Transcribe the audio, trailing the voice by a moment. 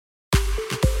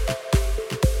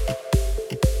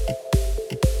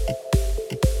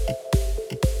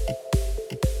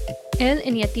El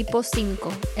eneatipo 5,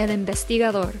 el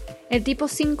investigador. El tipo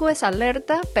 5 es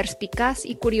alerta, perspicaz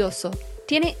y curioso.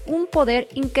 Tiene un poder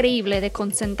increíble de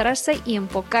concentrarse y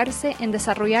enfocarse en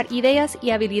desarrollar ideas y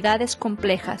habilidades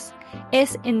complejas.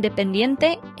 Es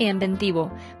independiente e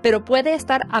inventivo, pero puede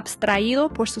estar abstraído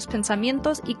por sus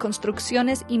pensamientos y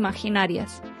construcciones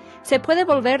imaginarias. Se puede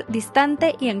volver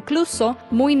distante e incluso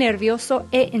muy nervioso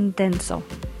e intenso.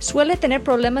 Suele tener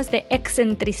problemas de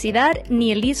excentricidad,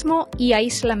 nihilismo y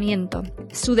aislamiento.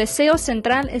 Su deseo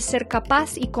central es ser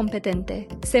capaz y competente.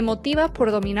 Se motiva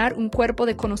por dominar un cuerpo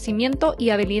de conocimiento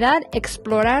y habilidad,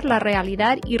 explorar la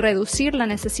realidad y reducir la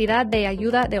necesidad de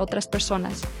ayuda de otras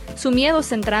personas. Su miedo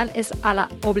central es a la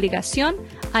obligación,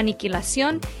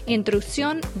 aniquilación,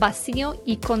 intrusión, vacío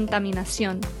y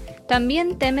contaminación.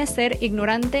 También teme ser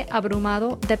ignorante,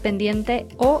 abrumado, dependiente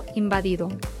o invadido.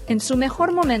 En su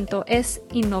mejor momento es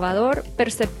innovador,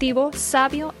 perceptivo,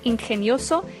 sabio,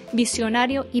 ingenioso,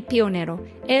 visionario y pionero,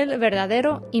 el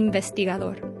verdadero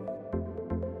investigador.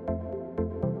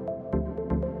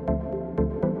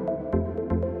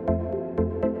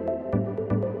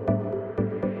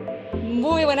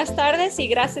 Muy buenas tardes y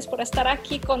gracias por estar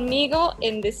aquí conmigo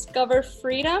en Discover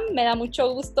Freedom. Me da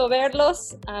mucho gusto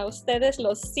verlos, a ustedes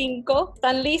los 5.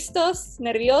 ¿Están listos?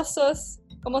 ¿Nerviosos?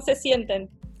 ¿Cómo se sienten?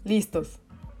 Listos.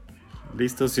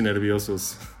 Listos y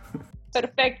nerviosos.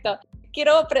 Perfecto.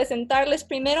 Quiero presentarles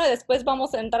primero y después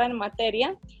vamos a entrar en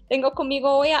materia. Tengo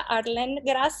conmigo hoy a Arlene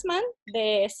Grassman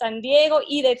de San Diego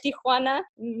y de Tijuana,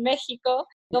 México.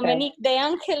 Dominique De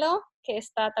Angelo, que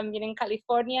está también en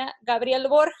California, Gabriel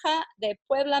Borja de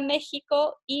Puebla,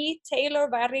 México y Taylor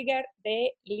Barriger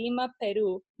de Lima,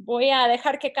 Perú. Voy a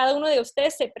dejar que cada uno de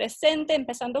ustedes se presente,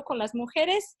 empezando con las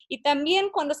mujeres, y también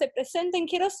cuando se presenten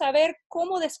quiero saber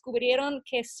cómo descubrieron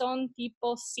que son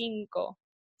tipo 5.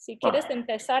 Si quieres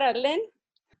empezar, Arlene.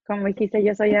 Como dijiste,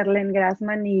 yo soy Arlene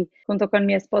Grassman y junto con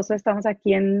mi esposo estamos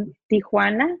aquí en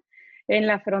Tijuana, en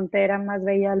la frontera más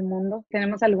bella del mundo.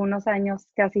 Tenemos algunos años,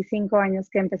 casi 5 años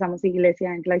que empezamos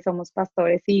Iglesia Ancla y somos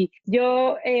pastores. Y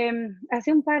yo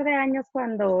hace un par de años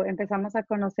cuando empezamos a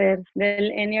conocer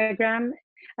del Enneagram,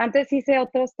 antes hice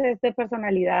otros test de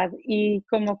personalidad y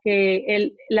como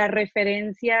que la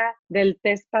referencia del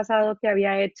test pasado que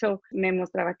había hecho me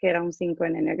mostraba que era un 5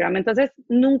 en Enneagram. Entonces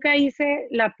nunca hice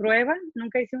la prueba,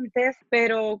 nunca hice un test,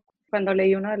 pero cuando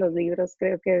leí uno de los libros,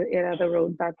 creo que era The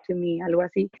Road Back to Me, algo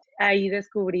así, ahí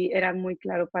descubrí, era muy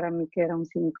claro para mí que era un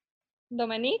 5.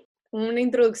 Dominique. Una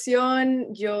introducción,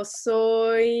 yo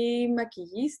soy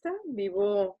maquillista,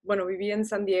 viví en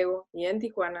San Diego y en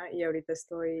Tijuana y ahorita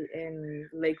estoy en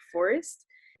Lake Forest.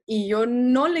 Y yo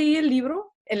no leí el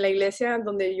libro. En la iglesia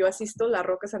donde yo asisto, La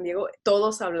Roca San Diego,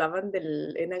 todos hablaban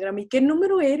del Enneagram y qué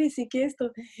número eres y qué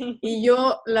esto. Y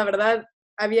yo, la verdad,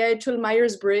 había hecho el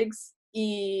Myers-Briggs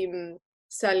y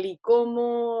salí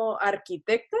como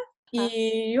arquitecta.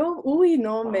 Y yo,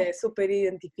 me súper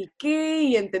identifiqué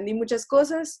y entendí muchas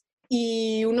cosas.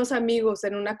 Y unos amigos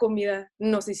en una comida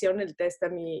nos hicieron el test a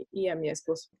mí y a mi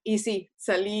esposo. Y sí,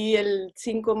 salí el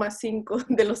 5 más 5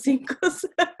 de los 5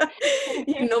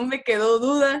 y no me quedó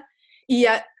duda. Y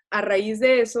a raíz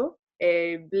de eso,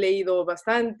 he leído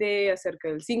bastante acerca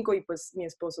del 5 y pues mi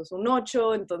esposo es un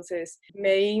 8, entonces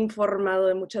me he informado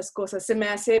de muchas cosas. Se me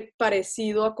hace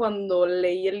parecido a cuando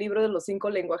leí el libro de los 5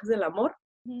 lenguajes del amor,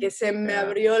 que se me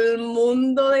abrió el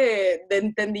mundo de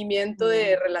entendimiento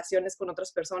de relaciones con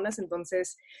otras personas,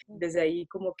 entonces desde ahí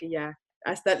como que ya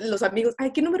hasta los amigos,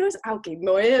 ay, ¿qué número es? Ok,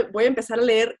 voy a empezar a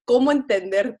leer cómo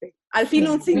entenderte. Al fin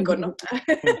un 5, ¿no?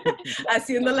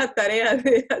 Haciendo la tarea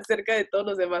acerca de todos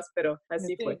los demás, pero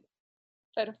así fue.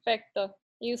 Perfecto.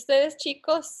 ¿Y ustedes,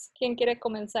 chicos? ¿Quién quiere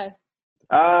comenzar?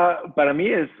 Para mí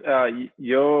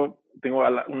yo tengo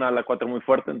una ala 4 muy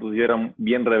fuerte, entonces yo era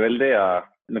bien rebelde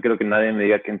no quiero que nadie me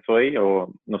diga quién soy o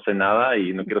no sé nada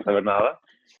y no quiero saber nada.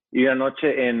 Y una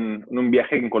noche en un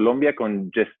viaje en Colombia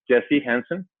con Jesse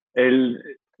Hansen, él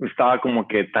estaba como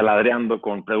que taladreando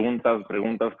con preguntas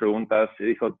y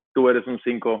dijo, tú eres un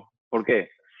 5, ¿por qué?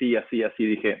 Sí, así,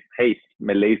 dije, hey,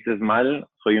 me leíste mal,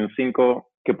 soy un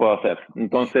 5, ¿qué puedo hacer?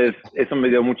 Entonces, eso me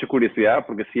dio mucha curiosidad,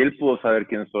 porque si él pudo saber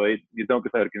quién soy, yo tengo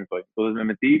que saber quién soy. Entonces me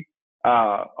metí.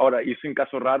 Ahora, hice un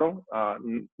caso raro.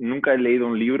 Nunca he leído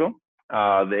un libro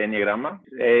de enneagrama.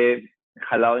 He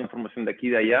jalado información de aquí y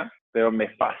de allá, pero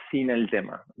me fascina el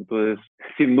tema. Entonces,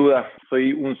 sin duda,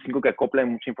 soy un 5 que acopla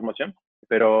mucha información,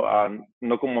 pero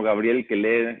no como Gabriel, que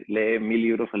lee 1000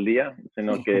 libros al día,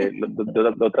 sino que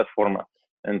de otras formas.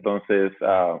 Entonces,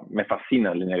 me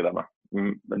fascina el enneagrama.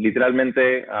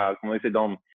 Literalmente, como dice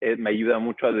Dom, me ayuda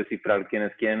mucho a descifrar quién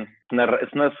es quién.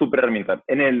 Es una súper herramienta.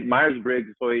 En el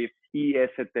Myers-Briggs soy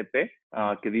ISTP,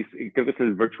 creo que es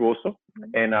el virtuoso,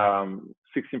 en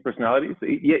 16 Personalities.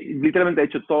 Y literalmente he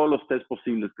hecho todos los test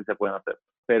posibles que se pueden hacer.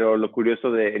 Pero lo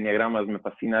curioso de enneagramas me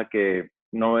fascina que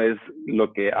no es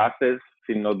lo que haces,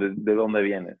 sino de dónde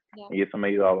vienes. Ya. Y eso me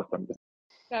ha ayudado bastante.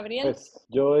 Gabriel. Pues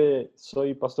yo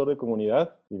soy pastor de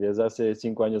comunidad y desde hace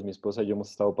 5 años mi esposa y yo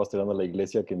hemos estado pastoreando la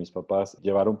iglesia que mis papás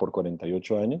llevaron por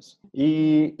 48 años.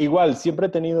 Y igual, siempre he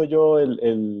tenido yo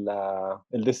el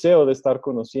deseo de estar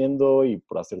conociendo y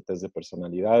por hacer test de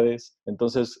personalidades.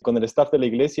 Entonces, con el staff de la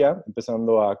iglesia,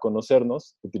 empezando a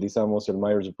conocernos, utilizamos el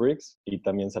Myers-Briggs y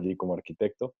también salí como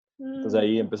arquitecto. Entonces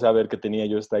ahí empecé a ver que tenía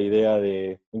yo esta idea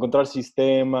de encontrar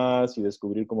sistemas y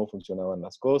descubrir cómo funcionaban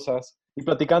las cosas. Y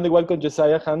platicando igual con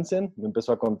Josiah Hansen, me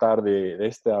empezó a contar de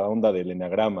esta onda del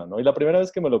eneagrama, ¿no? Y la primera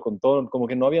vez que me lo contó, como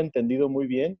que no había entendido muy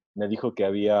bien, me dijo que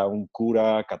había un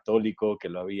cura católico que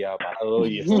lo había amado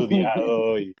y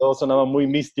estudiado y todo sonaba muy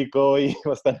místico y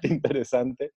bastante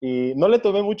interesante. Y no le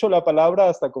tomé mucho la palabra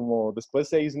hasta como después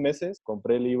de 6 meses,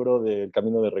 compré el libro del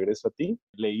Camino de Regreso a Ti,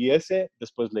 leí ese,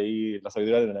 después leí La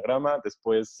sabiduría del eneagrama,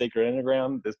 después Sacred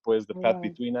Enneagram, después The Path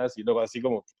Between Us y luego así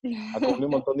como acumulé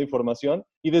un montón de información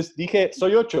y dije,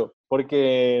 soy 8,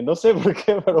 porque no sé por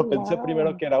qué, pero pensé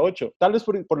primero que era 8. Tal vez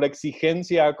por la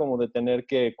exigencia como de tener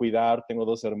que cuidar, tengo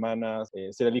 2 hermanas,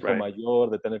 ser el hijo mayor,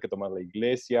 de tener que tomar la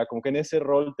iglesia, como que en ese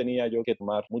rol tenía yo que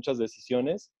tomar muchas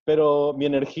decisiones, pero mi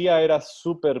energía era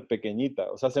súper pequeñita,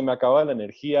 o sea, se me acababa la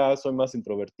energía, soy más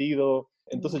introvertido.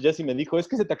 Entonces Jesse me dijo, es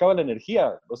que se te acaba la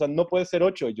energía, o sea, no puedes ser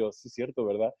 8. Y yo, sí, es cierto,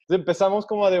 ¿verdad? Entonces empezamos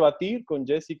como a debatir con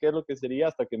Jesse qué es lo que sería,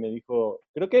 hasta que me dijo,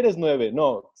 creo que eres 9,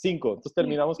 no, 5. Entonces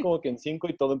terminamos como que en 5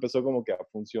 y todo empezó como que a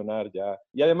funcionar ya.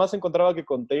 Y además encontraba que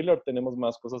con Taylor tenemos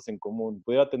más cosas en común.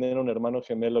 Pudiera tener un hermano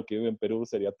gemelo que vive en Perú,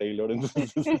 sería Taylor.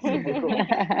 Entonces eso fue como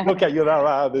lo que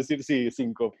ayudaba a decir sí,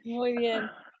 5. Muy bien.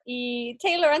 Y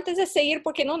Taylor, antes de seguir,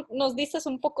 ¿por qué no nos dices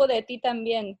un poco de ti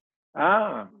también?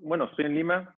 Bueno, estoy en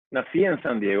Lima. Nací en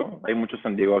San Diego. Hay mucho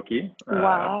San Diego aquí.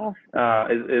 Wow.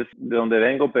 Es de donde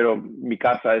vengo, pero mi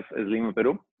casa es Lima,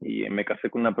 Perú. Y me casé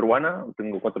con una peruana.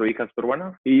 Tengo 4 hijas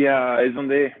peruanas. Y es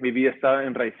donde mi vida está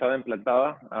enraizada,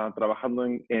 implantada, trabajando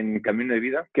en Camino de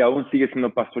Vida, que aún sigue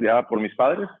siendo pastoreada por mis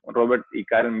padres, Robert y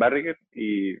Karen Barriger.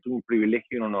 Y es un privilegio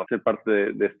y un honor ser parte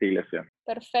de esta iglesia.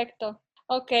 Perfecto.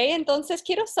 Ok, entonces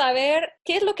quiero saber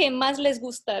qué es lo que más les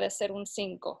gusta de ser un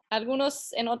 5.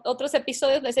 Algunos, en otros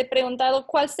episodios les he preguntado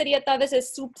cuál sería tal vez el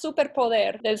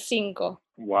superpoder del 5.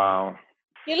 Wow.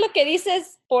 ¿Qué es lo que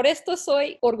dices? Por esto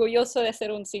soy orgulloso de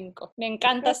ser un 5. Me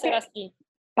encanta ser así.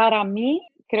 Para mí,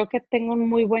 creo que tengo un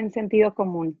muy buen sentido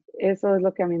común. Eso es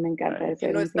lo que a mí me encanta de Que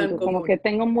ser no un es tan 5. Como común. que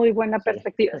tengo muy buena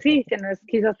perspectiva. Sí, que no es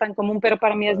quizás tan común, pero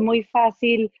para mí es muy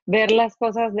fácil ver las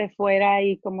cosas de fuera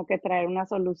y como que traer una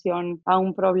solución a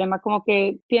un problema. Como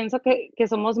que pienso que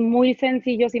somos muy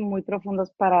sencillos y muy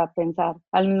profundos para pensar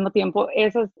al mismo tiempo.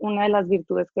 Esa es una de las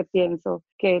virtudes que pienso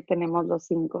que tenemos los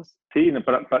 5. Sí,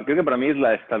 creo que para mí es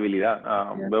la estabilidad.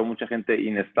 Veo mucha gente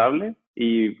inestable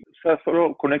y, o sea,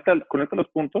 solo conecta los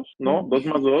puntos, ¿no? 2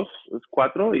 más 2 es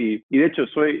 4 y de hecho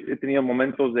he tenido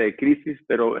momentos de crisis,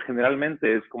 pero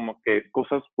generalmente es como que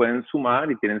cosas pueden sumar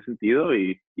y tienen sentido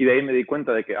y de ahí me di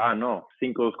cuenta de que, no,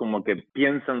 5 es como que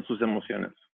piensan sus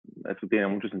emociones. Eso tiene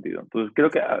mucho sentido. Entonces creo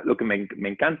que lo que me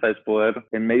encanta es poder,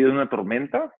 en medio de una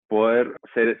tormenta, poder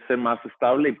ser más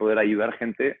estable y poder ayudar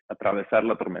gente a atravesar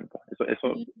la tormenta.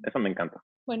 Eso me encanta.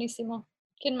 Buenísimo.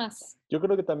 ¿Quién más? Yo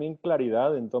creo que también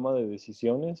claridad en toma de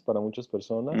decisiones para muchas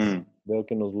personas. Veo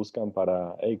que nos buscan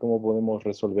para, hey, ¿cómo podemos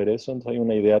resolver eso? Entonces hay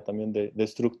una idea también de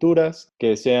estructuras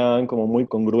que sean como muy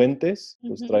congruentes,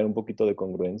 pues traer un poquito de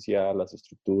congruencia a las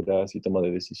estructuras y toma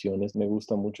de decisiones. Me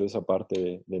gusta mucho esa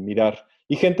parte de mirar.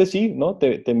 Y gente sí, ¿no?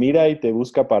 Te mira y te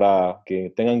busca para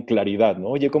que tengan claridad, ¿no?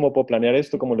 Oye, ¿cómo puedo planear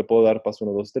esto? ¿Cómo le puedo dar paso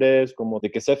 1, 2, 3? ¿Cómo de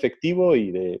que sea efectivo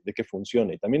y de que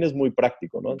funcione? Y también es muy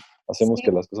práctico, ¿no? Hacemos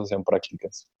que las cosas sean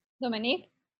prácticas. Dominique.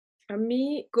 A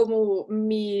mí, como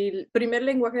mi primer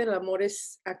lenguaje del amor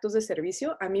es actos de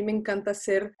servicio, a mí me encanta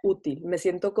ser útil. Me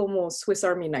siento como Swiss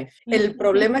Army Knife. El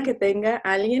problema que tenga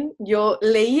alguien, yo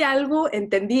leí algo,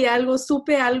 entendí algo,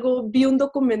 supe algo, vi un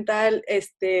documental,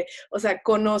 o sea,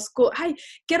 conozco,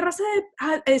 ¿qué raza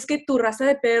es que tu raza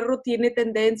de perro tiene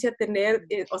tendencia a tener,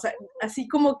 o sea, así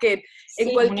como que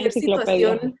en cualquier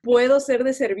situación puedo ser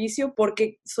de servicio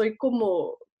porque soy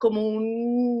como como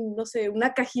no sé,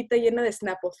 una cajita llena de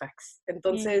Snapple facts.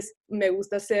 Entonces, me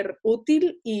gusta ser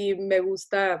útil y me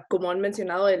gusta, como han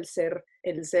mencionado, el ser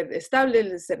estable,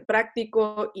 el ser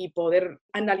práctico y poder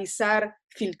analizar,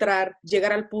 filtrar,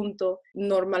 llegar al punto.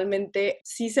 Normalmente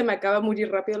sí se me acaba muy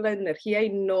rápido la energía y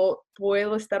no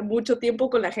puedo estar mucho tiempo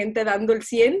con la gente dando el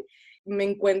 100. Me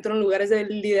encuentro en lugares de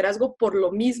liderazgo por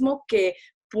lo mismo que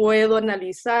puedo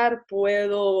analizar,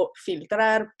 puedo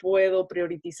filtrar, puedo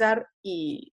priorizar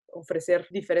y ofrecer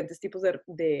diferentes tipos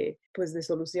de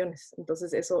soluciones.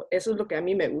 Entonces, eso es lo que a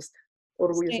mí me gusta,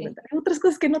 orgullosamente. Sí. Hay otras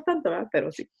cosas que no tanto, ¿verdad?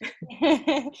 Pero sí.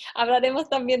 Hablaremos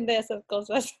también de esas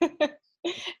cosas.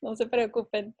 No se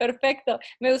preocupen. Perfecto.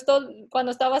 Me gustó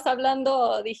cuando estabas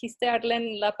hablando, dijiste,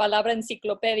 Arlen, la palabra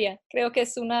enciclopedia. Creo que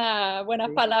es una buena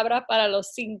palabra para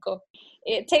los 5.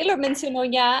 Taylor mencionó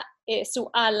ya su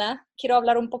ala. Quiero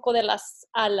hablar un poco de las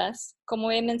alas.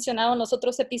 Como he mencionado en los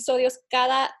otros episodios,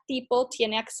 cada tipo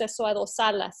tiene acceso a 2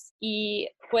 alas y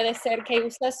puede ser que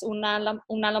uses un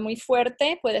ala muy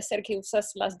fuerte, puede ser que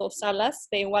uses las 2 alas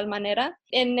de igual manera.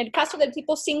 En el caso del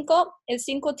tipo 5, el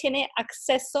 5 tiene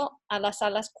acceso a las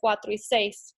alas 4 y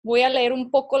 6. Voy a leer un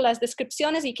poco las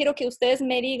descripciones y quiero que ustedes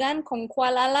me digan con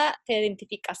cuál ala te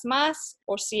identificas más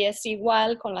o si es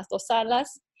igual con las 2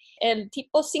 alas. El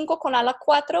tipo 5 con ala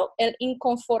 4, el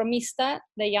inconformista,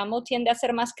 le llamo, tiende a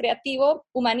ser más creativo,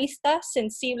 humanista,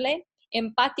 sensible,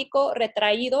 empático,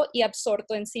 retraído y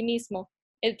absorto en sí mismo.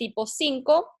 El tipo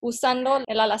 5, usando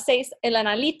el ala 6, el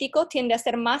analítico, tiende a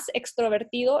ser más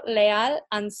extrovertido, leal,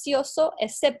 ansioso,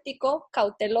 escéptico,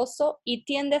 cauteloso y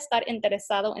tiende a estar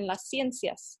interesado en las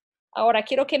ciencias. Ahora,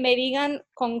 quiero que me digan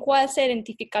con cuál se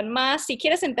identifican más. Si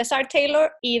quieres empezar,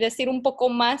 Taylor, y decir un poco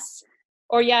más,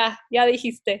 o ya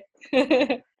dijiste.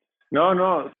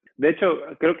 No. De hecho,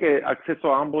 creo que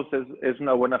acceso a ambos es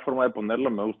una buena forma de ponerlo.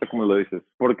 Me gusta cómo lo dices,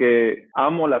 porque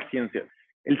amo las ciencias.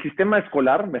 El sistema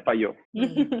escolar me falló.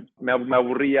 Me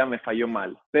aburría, me falló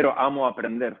mal, pero amo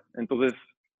aprender. Entonces,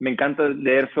 me encanta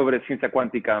leer sobre ciencia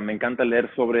cuántica, me encanta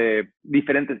leer sobre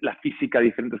la física,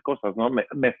 diferentes cosas, ¿no?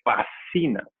 Me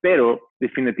fascina, pero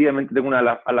definitivamente tengo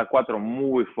una ala 4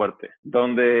 muy fuerte,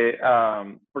 donde,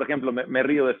 por ejemplo, me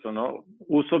río de esto, ¿no?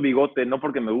 Uso bigote no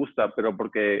porque me gusta, pero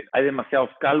porque hay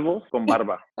demasiados calvos con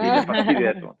barba y me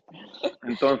fastidia eso.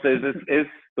 Entonces,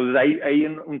 entonces hay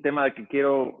un tema de que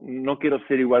no quiero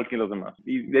ser igual que los demás.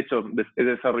 Y de hecho, he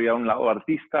desarrollado un lado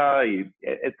artista y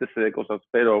etc. de cosas,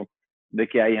 pero de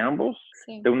que hay ambos,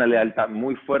 sí. Tengo una lealtad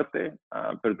muy fuerte,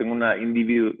 pero tengo una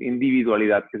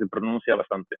individualidad que se pronuncia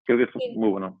bastante. Creo que eso es muy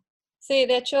bueno. Sí,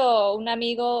 de hecho, un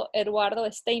amigo, Eduardo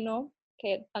Steino,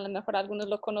 que a lo mejor algunos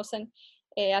lo conocen,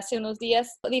 hace unos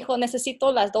días dijo,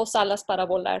 necesito las 2 alas para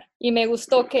volar. Y me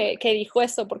gustó que dijo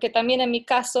eso, porque también en mi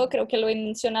caso, creo que lo he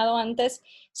mencionado antes,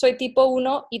 soy tipo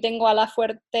 1 y tengo ala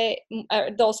fuerte,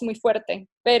 2 muy fuerte,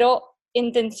 pero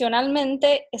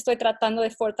intencionalmente estoy tratando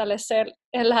de fortalecer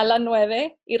el ala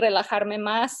 9 y relajarme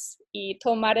más y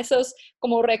tomar esos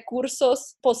como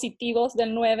recursos positivos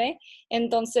del 9.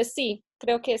 Entonces sí,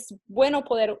 creo que es bueno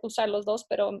poder usar los 2,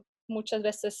 pero muchas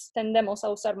veces tendemos a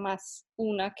usar más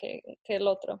una que el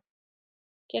otro.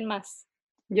 ¿Quién más?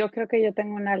 Yo creo que yo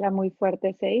tengo un ala muy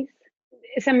fuerte 6.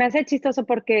 Se me hace chistoso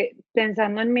porque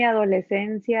pensando en mi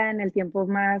adolescencia, en el tiempo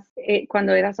más,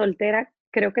 cuando era soltera,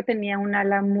 creo que tenía un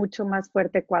ala mucho más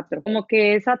fuerte 4. Como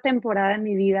que esa temporada en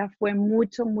mi vida fue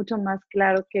mucho, mucho más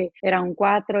claro que era un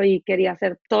 4 y quería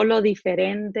hacer todo lo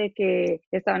diferente que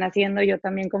estaban haciendo. Yo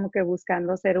también como que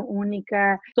buscando ser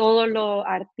única, todo lo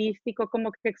artístico,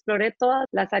 como que exploré todas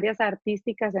las áreas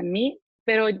artísticas en mí.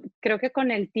 Pero creo que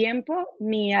con el tiempo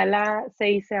mi ala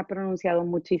 6 se ha pronunciado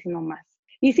muchísimo más.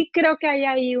 Y sí creo que hay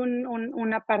ahí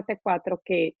una parte 4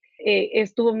 que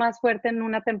estuvo más fuerte en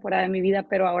una temporada de mi vida,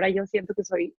 pero ahora yo siento que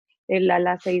soy el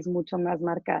ala 6 mucho más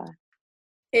marcada.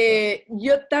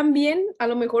 Yo también, a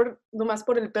lo mejor nomás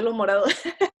por el pelo morado,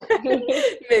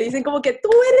 me dicen como que tú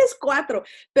eres 4,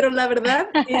 pero la verdad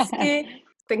es que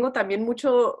tengo también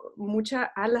mucha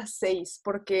ala 6,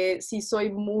 porque sí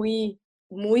soy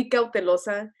muy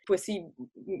cautelosa, pues sí,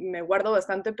 me guardo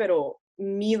bastante, pero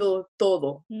mido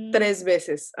todo 3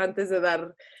 veces antes de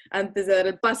dar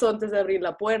el paso, antes de abrir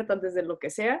la puerta, antes de lo que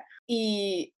sea.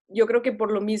 Y yo creo que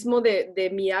por lo mismo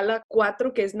de mi ala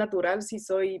 4, que es natural, si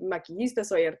soy maquillista,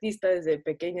 soy artista, desde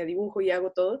pequeña dibujo y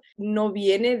hago todo, no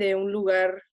viene de un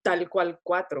lugar tal cual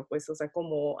 4, pues, o sea,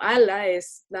 como ala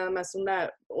es nada más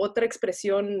una otra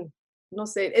expresión. No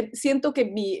sé, siento que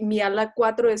mi ala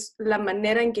 4 es la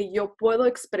manera en que yo puedo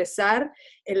expresar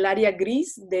el área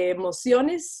gris de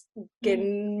emociones que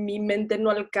mi mente no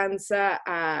alcanza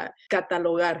a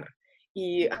catalogar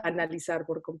y analizar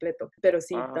por completo. Pero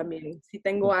sí, también, sí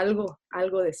tengo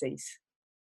algo de 6.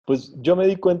 Pues yo me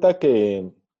di cuenta que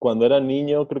cuando era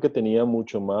niño creo que tenía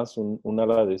mucho más un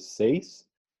ala de 6,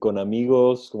 con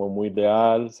amigos como muy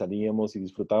leal, salíamos y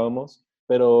disfrutábamos,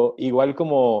 pero igual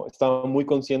como estaba muy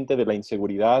consciente de la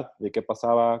inseguridad, de qué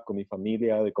pasaba con mi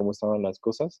familia, de cómo estaban las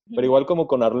cosas, pero igual como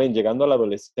con Arlene, llegando a la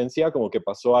adolescencia, como que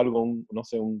pasó algo, no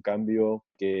sé, un cambio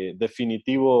que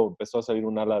definitivo empezó a salir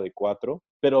un ala de 4,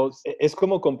 pero es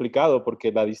como complicado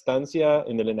porque la distancia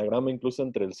en el enagrama, incluso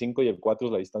entre el 5 y el 4,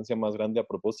 es la distancia más grande a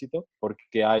propósito,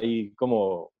 porque hay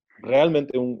como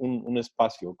realmente un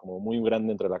espacio como muy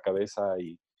grande entre la cabeza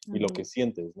y lo que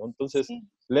sientes, ¿no? Entonces, Sí.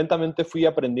 lentamente fui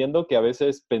aprendiendo que a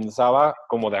veces pensaba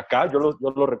como de acá, yo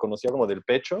lo reconocía como del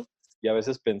pecho, y a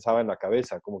veces pensaba en la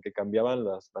cabeza, como que cambiaban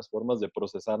las formas de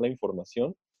procesar la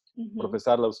información,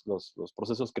 procesar los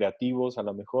procesos creativos a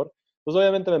lo mejor. Pues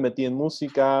obviamente me metí en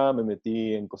música, me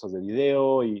metí en cosas de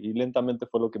video y lentamente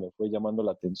fue lo que me fue llamando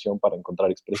la atención para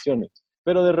encontrar expresiones.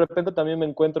 Pero de repente también me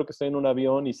encuentro que estoy en un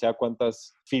avión y sé a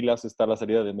cuántas filas está la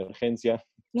salida de emergencia.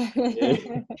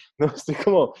 No, estoy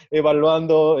como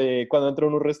evaluando, cuando entro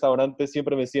en un restaurante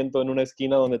siempre me siento en una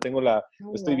esquina donde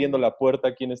estoy viendo la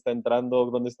puerta, quién está entrando,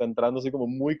 dónde está entrando, soy como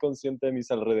muy consciente de mis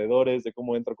alrededores, de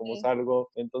cómo entro, cómo salgo.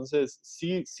 Entonces,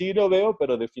 sí, sí lo veo,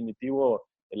 pero definitivo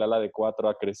el ala de 4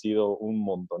 ha crecido un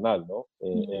montonal, ¿no?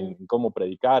 En cómo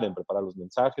predicar, en preparar los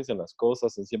mensajes, en las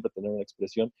cosas, en siempre tener una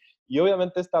expresión. Y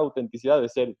obviamente esta autenticidad de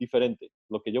ser diferente.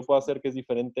 Lo que yo puedo hacer que es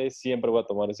diferente, siempre voy a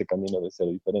tomar ese camino de ser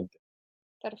diferente.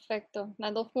 Perfecto.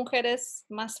 Las 2 mujeres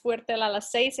más fuerte a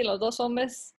las 6 y los 2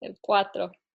 hombres el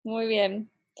 4. Muy bien.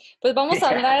 Pues vamos a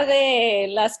hablar de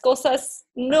las cosas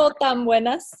no tan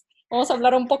buenas. Vamos a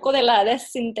hablar un poco de la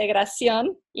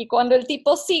desintegración. Y cuando el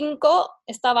tipo 5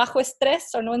 está bajo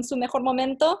estrés o no en su mejor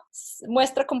momento,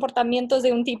 muestra comportamientos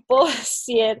de un tipo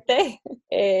 7,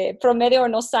 promedio o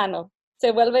no sano.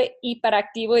 Se vuelve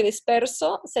hiperactivo y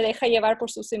disperso, se deja llevar por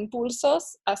sus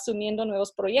impulsos, asumiendo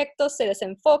nuevos proyectos, se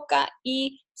desenfoca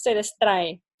y se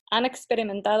distrae. ¿Han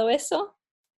experimentado eso?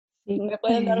 Sí. ¿Me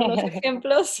pueden dar unos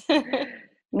ejemplos?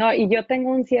 No, y yo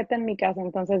tengo un 7 en mi casa,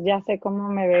 entonces ya sé cómo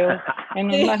me veo en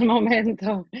un Sí, mal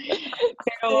momento. sí,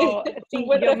 Pero es un sí,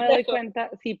 buen yo me doy reflejo.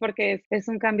 cuenta, sí, porque es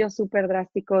un cambio súper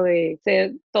drástico de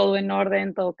ser todo en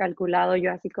orden, todo calculado.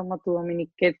 Yo así como tú,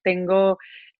 Dominique, que tengo,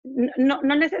 no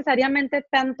necesariamente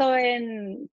tanto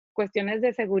en cuestiones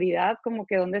de seguridad, como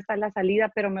que dónde está la salida,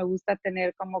 pero me gusta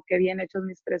tener como que bien hechos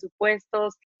mis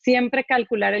presupuestos, siempre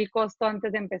calcular el costo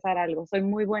antes de empezar algo. Soy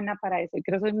muy buena para eso y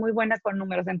creo que soy muy buena con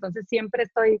números. Entonces siempre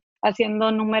estoy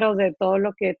haciendo números de todo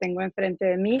lo que tengo enfrente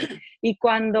de mí y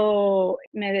cuando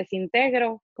me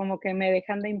desintegro, como que me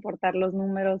dejan de importar los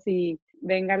números y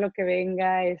venga lo que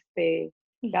venga,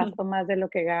 gasto más de lo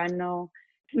que gano.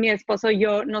 Mi esposo y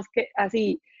yo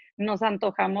así nos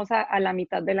antojamos a la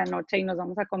mitad de la noche y nos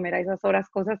vamos a comer a esas horas,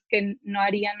 cosas que no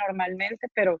haría normalmente,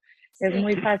 pero es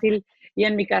muy Sí. fácil y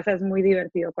en mi casa es muy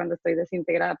divertido cuando estoy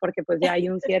desintegrada porque pues ya hay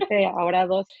un 7, ahora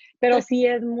 2, pero sí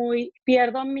es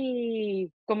pierdo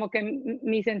como que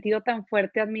mi sentido tan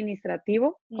fuerte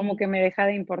administrativo, como que me deja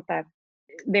de importar.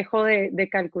 Dejo de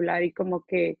calcular y como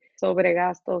que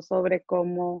sobregasto,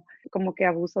 como que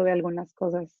abuso de algunas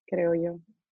cosas, creo yo.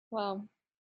 Wow.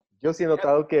 Yo sí he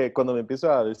notado que cuando me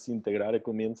empiezo a desintegrar y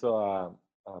comienzo a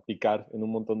picar en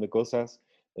un montón de cosas,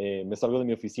 me salgo de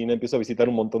mi oficina, empiezo a visitar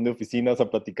un montón de oficinas, a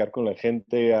platicar con la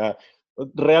gente,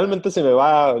 realmente se me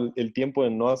va el tiempo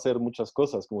en no hacer muchas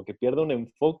cosas, como que pierdo un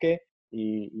enfoque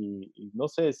y no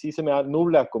sé, sí se me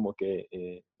nubla como que,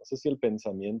 no sé si el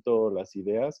pensamiento, las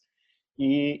ideas,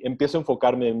 y empiezo a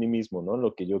enfocarme en mí mismo, ¿no? En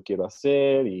lo que yo quiero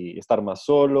hacer y estar más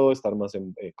solo, estar más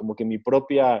como que mi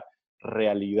propia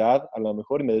realidad a lo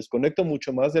mejor y me desconecto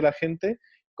mucho más de la gente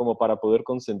como para poder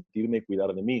consentirme y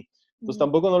cuidar de mí. Entonces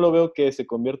tampoco no lo veo que se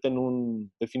convierta en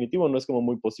un definitivo, no es como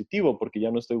muy positivo porque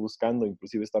ya no estoy buscando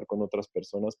inclusive estar con otras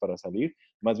personas para salir,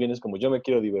 más bien es como yo me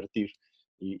quiero divertir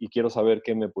y quiero saber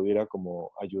qué me pudiera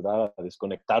como ayudar a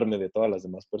desconectarme de todas las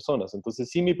demás personas. Entonces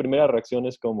sí, mi primera reacción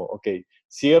es como, ok,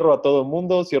 cierro a todo el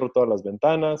mundo, cierro todas las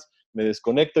ventanas, me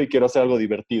desconecto y quiero hacer algo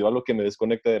divertido, algo que me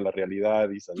desconecte de la realidad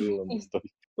y salir de donde estoy.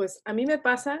 Pues a mí me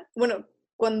pasa, bueno,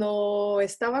 cuando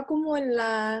estaba como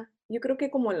yo creo que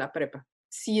como en la prepa,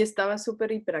 sí estaba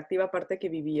súper hiperactiva, aparte que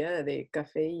vivía de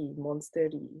café y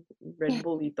Monster y Red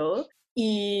Bull y todo,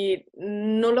 y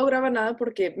no lograba nada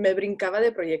porque me brincaba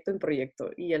de proyecto en proyecto,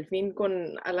 y al fin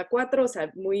a la 4, o sea,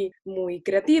 muy, muy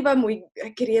creativa, muy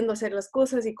queriendo hacer las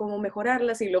cosas y cómo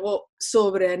mejorarlas, y luego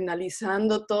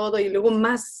sobreanalizando todo, y luego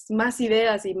más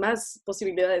ideas y más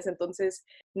posibilidades, entonces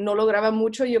no lograba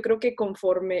mucho. Yo creo que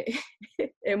conforme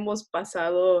hemos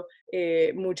pasado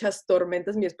muchas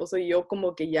tormentas, mi esposo y yo,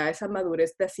 como que ya esa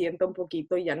madurez te asienta un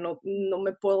poquito y ya no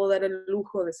me puedo dar el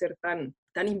lujo de ser tan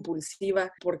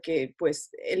impulsiva, porque pues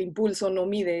el impulso no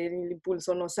mide, el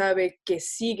impulso no sabe qué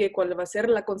sigue, cuál va a ser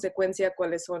la consecuencia,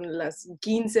 cuáles son las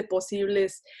 15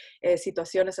 posibles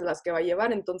situaciones en las que va a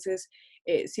llevar. Entonces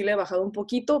sí le he bajado un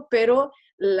poquito, pero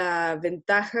la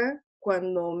ventaja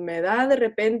cuando me da de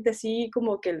repente así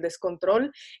como que el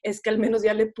descontrol, es que al menos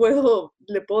ya le puedo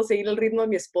seguir el ritmo a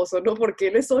mi esposo, ¿no? Porque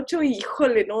él es 8 y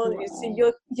híjole, ¿no? Wow. Si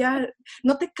yo ya,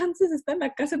 no te canses de estar en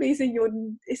la casa, me dice yo,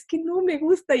 es que no me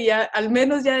gusta, y ya al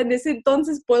menos ya en ese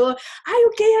entonces puedo, ay,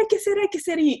 ok, hay que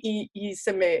hacer, y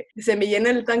se me llena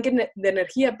el tanque de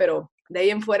energía, pero de ahí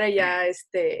en fuera ya,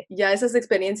 ya esas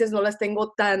experiencias no las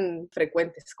tengo tan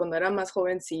frecuentes. Cuando era más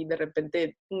joven, sí, de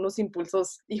repente unos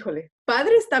impulsos, híjole,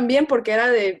 padres también porque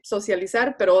era de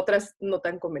socializar, pero otras no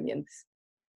tan convenientes.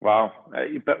 Wow,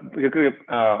 yo creo que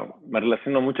me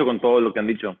relaciono mucho con todo lo que han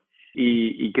dicho.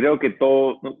 Y creo que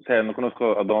todo, o sea, no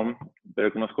conozco a Dom,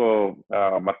 pero conozco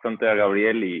bastante a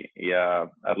Gabriel y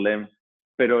a Arlene.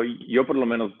 Pero yo por lo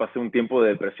menos pasé un tiempo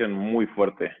de depresión muy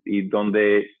fuerte y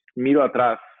donde miro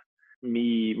atrás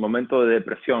mi momento de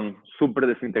depresión súper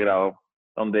desintegrado,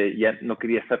 donde ya no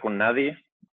quería estar con nadie,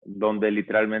 donde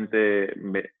literalmente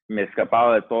me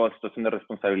escapaba de toda situación de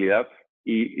responsabilidad.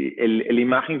 Y la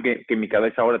imagen que en mi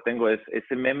cabeza ahora tengo es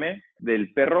ese meme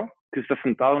del perro que está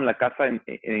sentado en la casa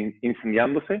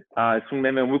incendiándose. Es un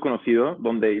meme muy conocido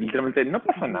donde literalmente no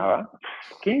pasa nada.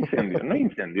 ¿Qué incendio? No hay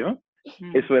incendio.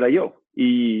 Eso era yo.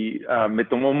 Y me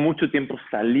tomó mucho tiempo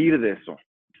salir de eso.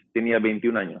 Tenía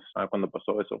 21 años cuando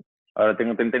pasó eso. Ahora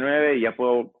tengo 39 y ya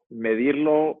puedo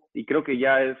medirlo y creo que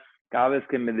ya es cada vez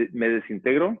que me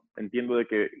desintegro, entiendo de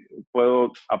que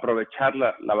puedo aprovechar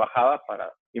la bajada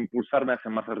para impulsarme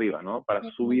hacia más arriba, ¿no? Para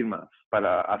subir más,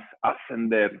 para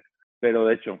ascender. Pero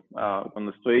de hecho,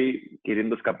 cuando estoy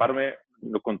queriendo escaparme,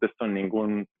 no contesto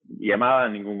ningún llamada,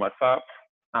 ningún WhatsApp.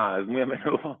 Es muy a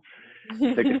menudo.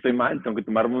 Sé que estoy mal, tengo que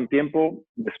tomarme un tiempo,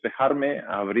 despejarme,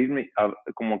 abrirme,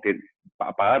 como que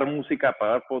apagar música,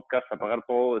 apagar podcast, apagar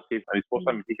todo, decir a mi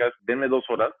esposa, a mis hijas, denme 2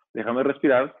 horas, déjame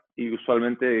respirar y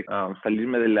usualmente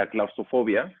salirme de la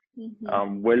claustrofobia,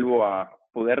 vuelvo a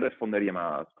poder responder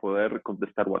llamadas, poder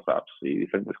contestar WhatsApps y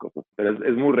diferentes cosas. Pero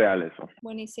es muy real eso.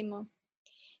 Buenísimo.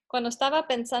 Cuando estaba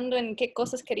pensando en qué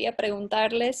cosas quería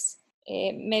preguntarles,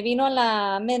 me vino a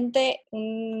la mente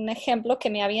un ejemplo que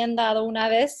me habían dado una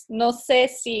vez. No sé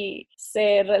si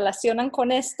se relacionan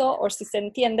con esto o si se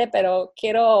entiende, pero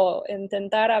quiero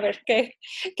intentar a ver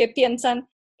qué piensan.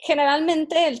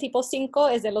 Generalmente el tipo 5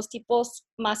 es de los tipos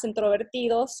más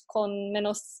introvertidos, con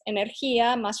menos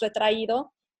energía, más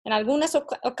retraído. En algunas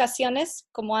ocasiones,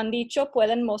 como han dicho,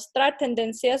 pueden mostrar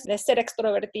tendencias de ser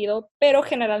extrovertido, pero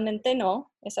generalmente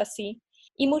no, es así.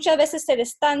 Y muchas veces se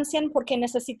distancian porque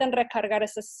necesitan recargar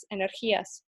esas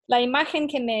energías. La imagen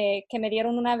que me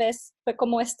dieron una vez fue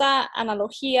como esta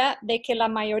analogía de que la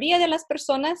mayoría de las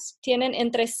personas tienen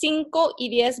entre 5 y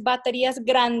 10 baterías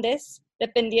grandes,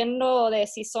 dependiendo de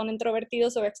si son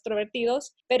introvertidos o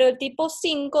extrovertidos, pero el tipo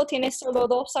 5 tiene solo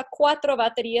 2 a 4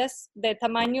 baterías de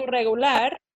tamaño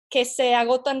regular que se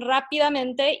agotan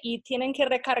rápidamente y tienen que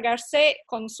recargarse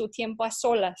con su tiempo a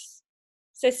solas.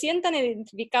 ¿Se sientan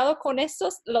identificados con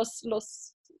estos?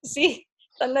 Sí,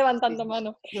 están levantando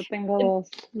mano. Yo tengo 2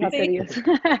 baterías. Sí.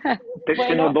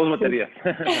 Tengo 2 baterías.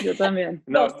 Sí, yo también.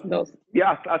 No, 2.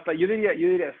 Ya, hasta yo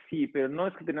diría sí, pero no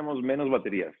es que tenemos menos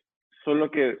baterías, solo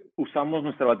que usamos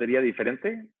nuestra batería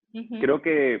diferente. Creo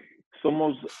que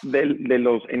somos de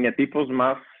los eneatipos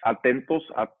más atentos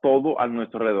a todo a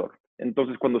nuestro alrededor.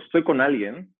 Entonces, cuando estoy con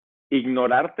alguien,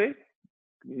 ignorarte,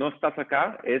 no estás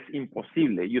acá, es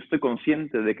imposible. Yo estoy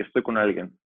consciente de que estoy con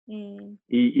alguien.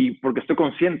 Y porque estoy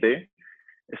consciente,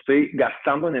 estoy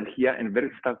gastando energía en ver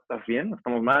si estás bien,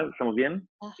 estamos mal, estamos bien.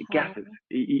 ¿Y qué haces?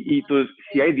 Y entonces,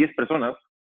 si hay 10 personas,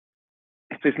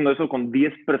 estoy haciendo eso con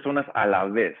 10 personas a la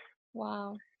vez.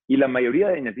 Wow. Y la mayoría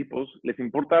de eneatipos les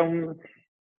importa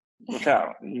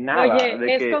nada. Oye,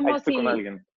 de es que como estoy con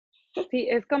alguien. Sí,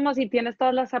 es como si tienes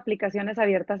todas las aplicaciones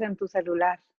abiertas en tu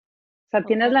celular. O sea,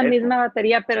 tienes la Eso. misma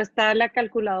batería, pero está la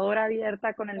calculadora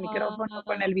abierta con el micrófono,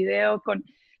 con el video,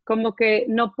 como que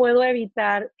no puedo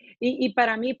evitar. Y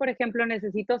para mí, por ejemplo,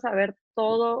 necesito saber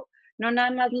todo, no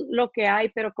nada más lo que hay,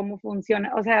 pero cómo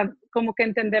funciona. O sea, como que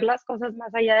entender las cosas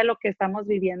más allá de lo que estamos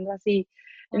viviendo así,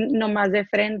 no más de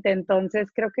frente. Entonces,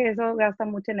 creo que eso gasta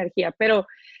mucha energía. Pero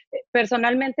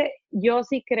personalmente, yo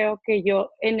sí creo que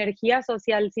yo energía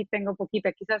social sí tengo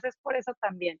poquita, quizás es por eso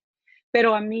también,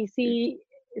 pero a mí sí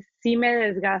me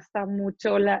desgasta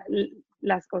mucho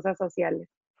las cosas sociales.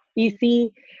 Y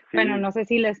sí, bueno, Sí. no sé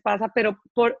si les pasa, pero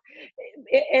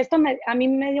a mí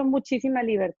me dio muchísima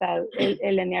libertad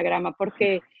el enneagrama,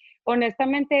 porque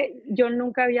honestamente yo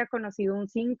nunca había conocido un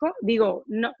 5. Digo,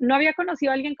 no había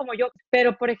conocido a alguien como yo,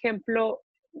 pero por ejemplo,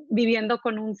 viviendo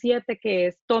con un 7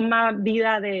 que toma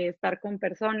vida de estar con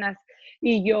personas,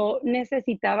 y yo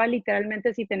necesitaba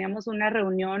literalmente, si teníamos una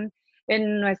reunión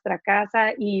en nuestra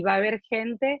casa y va a haber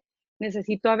gente,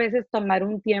 necesito a veces tomar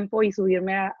un tiempo y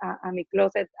subirme a mi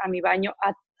closet, a mi baño,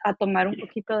 a tomar un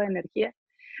poquito de energía,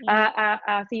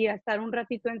 así, a estar un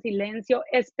ratito en silencio,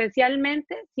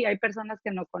 especialmente si hay personas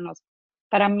que no conozco.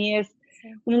 Para mí es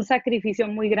un sacrificio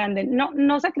muy grande.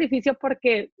 No sacrificio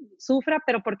porque sufra,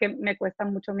 pero porque me cuesta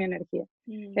mucho mi energía.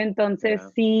 Entonces, Ya.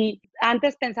 sí,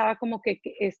 antes pensaba como que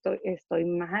estoy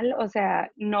mal, o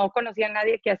sea, no conocía a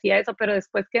nadie que hacía eso, pero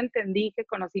después que entendí que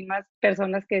conocí más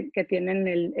personas que tienen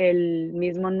el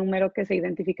mismo número, que se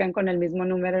identifican con el mismo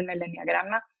número en el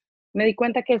enneagrama, me di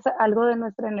cuenta que es algo de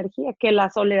nuestra energía, que la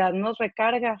soledad nos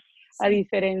recarga, a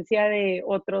diferencia de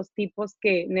otros tipos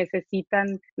que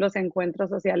necesitan los encuentros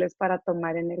sociales para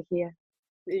tomar energía.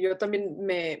 Y yo también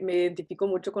me identifico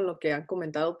mucho con lo que han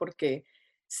comentado porque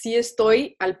sí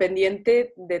estoy al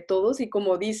pendiente de todos y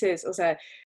como dices, o sea,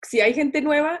 si hay gente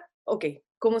nueva, ok,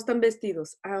 ¿cómo están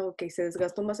vestidos? Ah, ok, se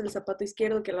desgastó más el zapato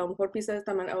izquierdo que a lo mejor pisa de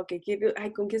esta manera. Ok,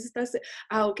 ay, ¿con qué se está?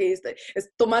 Ah, ok,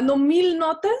 tomando 1000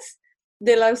 notas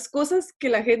de las cosas que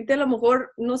la gente a lo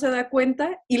mejor no se da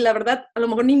cuenta y la verdad a lo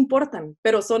mejor no importan,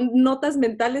 pero son notas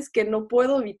mentales que no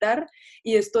puedo evitar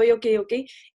y estoy ok.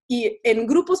 Y en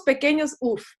grupos pequeños,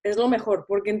 es lo mejor,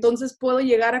 porque entonces puedo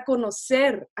llegar a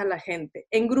conocer a la gente.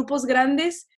 En grupos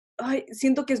grandes,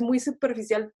 siento que es muy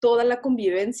superficial toda la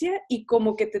convivencia y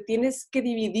como que te tienes que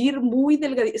dividir muy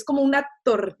delgadito. Es como una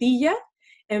tortilla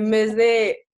en vez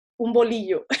de un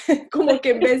bolillo. Como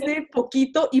que en vez de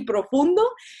poquito y profundo,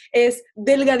 es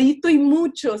delgadito y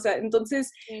mucho. O sea,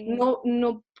 entonces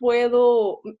no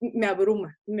puedo, me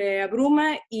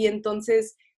abruma y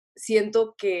entonces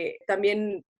siento que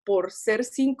también por ser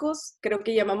 5, creo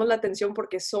que llamamos la atención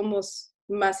porque somos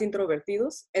más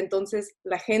introvertidos. Entonces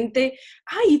la gente,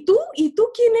 ¿y tú? ¿Y tú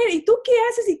quién eres? ¿Y tú qué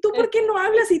haces? ¿Y tú por qué no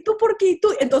hablas? ¿Y tú por qué? ¿Y tú?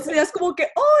 Entonces ya es como que,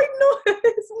 ¡ay, no!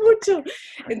 Es mucho.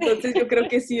 Entonces yo creo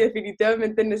que sí,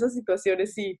 definitivamente en esas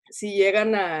situaciones sí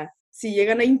llegan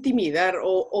a intimidar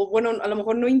o bueno, a lo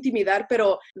mejor no intimidar,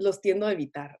 pero los tiendo a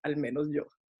evitar, al menos yo.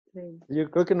 Sí. Yo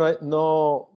creo que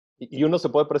y uno se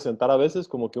puede presentar a veces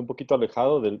como que un poquito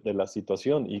alejado de la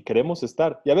situación y queremos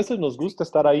estar. Y a veces nos gusta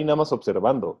estar ahí nada más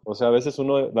observando. O sea, a veces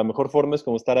la mejor forma es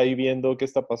como estar ahí viendo qué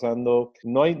está pasando.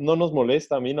 No nos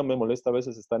molesta, a mí no me molesta a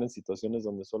veces estar en situaciones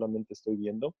donde solamente estoy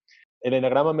viendo. El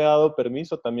enagrama me ha dado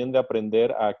permiso también de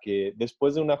aprender a que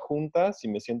después de una junta, si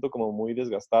me siento como muy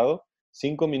desgastado,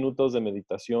 5 minutos de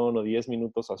meditación o 10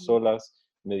 minutos a solas,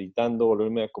 meditando,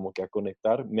 volverme como que a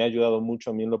conectar, me ha ayudado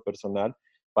mucho a mí en lo personal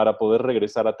para poder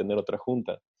regresar a tener otra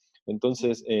junta.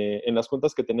 Entonces, en las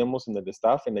juntas que tenemos en el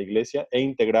staff, en la iglesia, he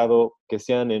integrado que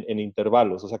sean en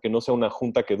intervalos, o sea, que no sea una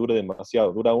junta que dure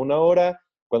demasiado. Dura 1 hora,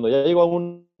 cuando ya llego a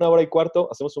 1 hora y cuarto,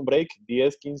 hacemos un break,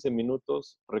 10, 15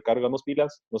 minutos, recargamos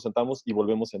pilas, nos sentamos y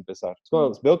volvemos a empezar.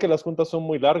 Bueno, veo que las juntas son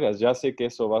muy largas, ya sé que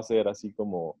eso va a ser así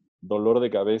como dolor de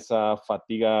cabeza,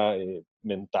 fatiga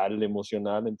mental,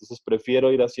 emocional, entonces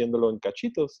prefiero ir haciéndolo en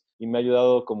cachitos y me ha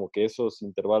ayudado como que esos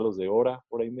intervalos de hora,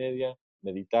 hora y media,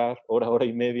 meditar, hora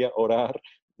y media, orar,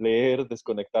 leer,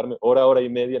 desconectarme, hora y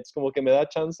media, es como que me da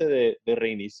chance de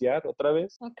reiniciar otra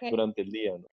vez durante el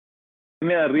día, ¿no?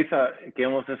 Me da risa que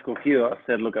hemos escogido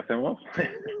hacer lo que hacemos.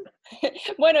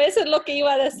 Bueno, eso es lo que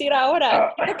iba a decir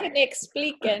ahora. Quiero que me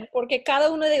expliquen, porque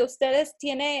cada uno de ustedes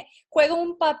juega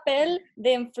un papel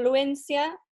de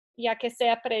influencia, ya que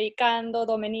sea predicando,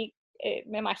 Dominique,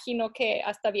 me imagino que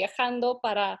hasta viajando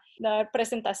para dar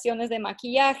presentaciones de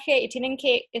maquillaje y tienen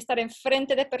que estar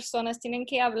enfrente de personas, tienen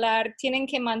que hablar, tienen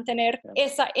que mantener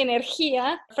esa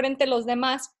energía frente a los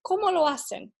demás. ¿Cómo lo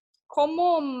hacen?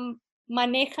 ¿Cómo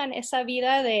manejan esa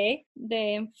vida de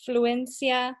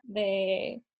influencia,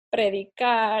 de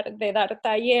predicar, de dar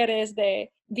talleres,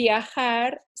 de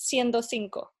viajar siendo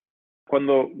 5?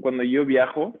 Cuando yo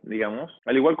viajo, digamos,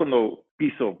 al igual cuando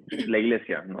piso la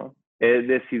iglesia, ¿no? He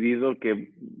decidido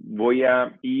que voy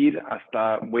a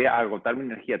agotar mi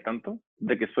energía tanto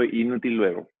de que soy inútil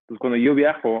luego. Entonces, cuando yo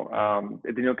viajo,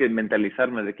 he tenido que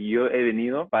mentalizarme de que yo he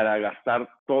venido para gastar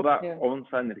toda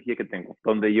onza de energía que tengo,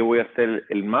 donde yo voy a ser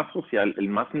el más social, el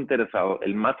más interesado,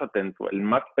 el más atento, el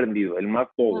más prendido, el más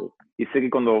todo. Y sé que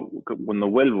cuando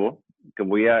vuelvo, que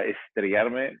voy a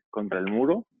estrellarme contra el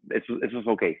muro, eso es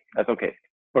okay, that's okay.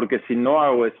 Porque si no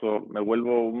hago eso, me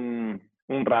vuelvo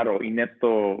un raro,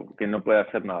 inepto, que no puede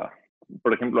hacer nada.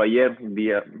 por ejemplo, ayer,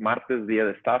 martes, día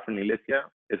de staff en la iglesia,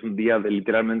 es un día de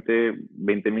literalmente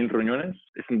 20,000 reuniones.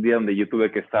 Es un día donde yo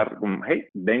tuve que estar como, hey,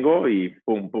 vengo y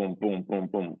pum, pum, pum, pum,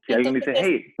 pum. Si alguien dice,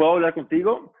 hey, ¿puedo hablar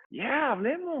contigo? Ya,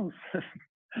 hablemos.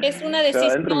 Es una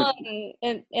decisión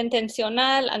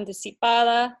intencional,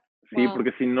 anticipada. Sí, Wow.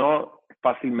 porque si no,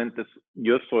 fácilmente,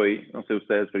 yo soy, no sé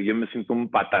ustedes, pero yo me siento un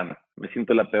patán. Me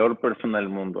siento la peor persona del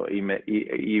mundo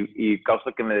y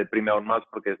causa que me deprime aún más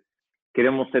porque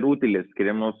queremos ser útiles,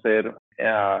 queremos ser,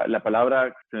 la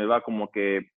palabra se me va como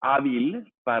que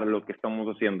hábil para lo que estamos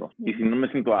haciendo. Y si no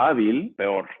me siento hábil,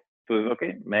 peor. Entonces,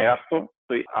 ok, me gasto,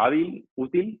 soy hábil,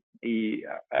 útil y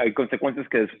hay consecuencias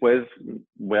que después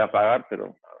voy a pagar,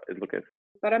 pero es lo que es.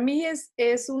 Para mí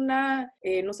es una,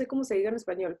 no sé cómo se diga en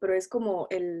español, pero es como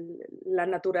la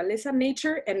naturaleza,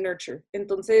 nature and nurture.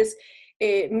 Entonces,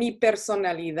 mi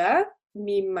personalidad,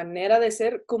 mi manera de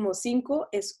ser como 5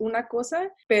 es una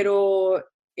cosa, pero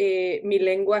mi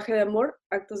lenguaje de amor,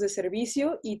 actos de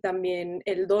servicio y también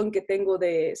el don que tengo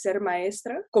de ser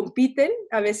maestra compiten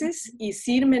a veces y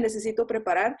sí me necesito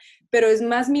preparar, pero es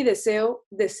más mi deseo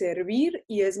de servir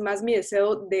y es más mi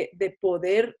deseo de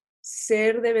poder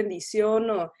ser de bendición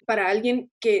o para alguien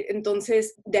que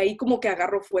entonces de ahí como que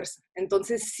agarro fuerza.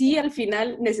 Entonces sí, al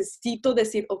final necesito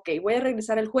decir, ok, voy a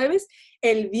regresar el jueves,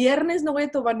 el viernes no voy a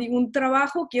tomar ningún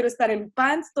trabajo, quiero estar en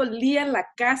pants todo el día en la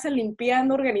casa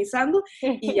limpiando, organizando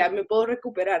y ya me puedo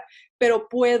recuperar. Pero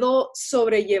puedo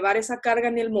sobrellevar esa carga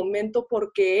en el momento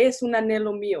porque es un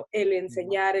anhelo mío, el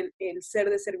enseñar, el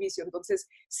ser de servicio. Entonces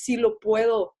sí lo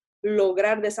puedo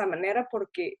lograr de esa manera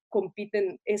porque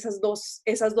compiten esas dos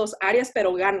áreas,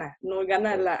 pero no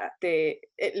gana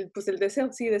pues el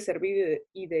deseo, sí, de servir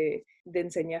y de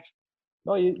enseñar.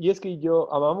 No, y es que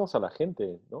amamos a la gente,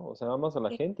 ¿no? O sea, amas a la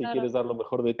Sí, gente y claro. quieres dar lo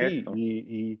mejor de ti. Eso.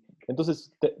 Y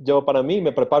entonces, yo para mí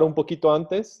me preparo un poquito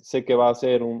antes. Sé que va a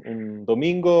ser un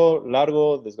domingo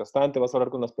largo, desgastante, vas a hablar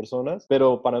con las personas,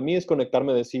 pero para mí es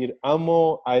conectarme, decir,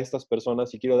 amo a estas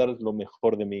personas y quiero darles lo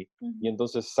mejor de mí. Y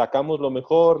entonces sacamos lo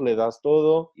mejor, le das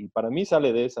todo y para mí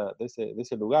sale de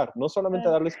ese lugar. No solamente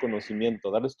darles conocimiento,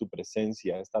 darles tu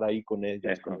presencia, estar ahí con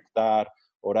ellos, Eso. conectar,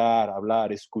 orar,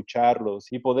 hablar,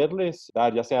 escucharlos y poderles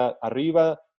dar, ya sea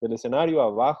arriba del escenario,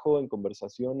 abajo, en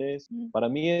conversaciones. Para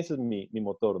mí ese es mi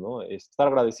motor, ¿no? Es estar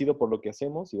agradecido por lo que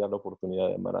hacemos y dar la oportunidad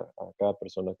de amar a cada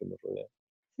persona que nos rodea.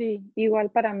 Sí,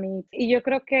 igual para mí. Y yo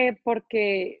creo que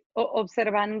porque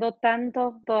observando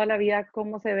tanto toda la vida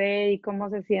cómo se ve y cómo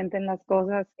se sienten las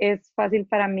cosas, es fácil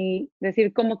para mí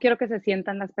decir cómo quiero que se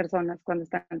sientan las personas cuando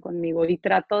están conmigo. Y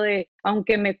trato de,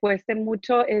 aunque me cueste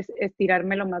mucho, es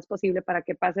estirarme lo más posible para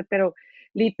que pase, pero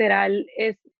literal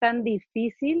es tan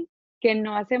difícil que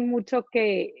no hace mucho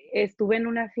que estuve en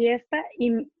una fiesta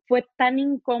y fue tan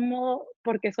incómodo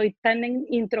porque soy tan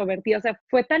introvertida, o sea,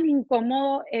 fue tan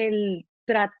incómodo el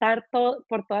tratar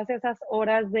por todas esas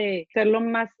horas de ser lo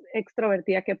más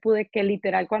extrovertida que pude, que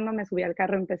literal cuando me subí al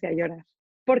carro empecé a llorar,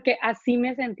 porque así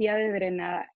me sentía de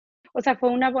drenada. O sea, fue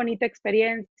una bonita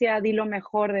experiencia, di lo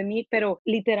mejor de mí, pero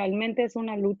literalmente es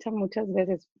una lucha muchas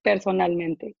veces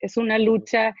personalmente. Es una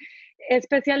lucha,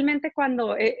 especialmente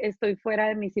cuando estoy fuera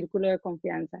de mi círculo de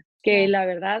confianza, que la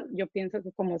verdad yo pienso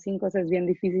que como 5 es bien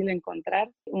difícil encontrar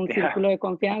un círculo de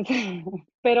confianza,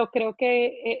 pero creo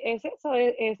que es eso,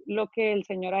 es lo que el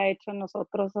Señor ha hecho en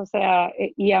nosotros, o sea,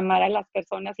 y amar a las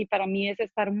personas, y para mí es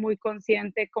estar muy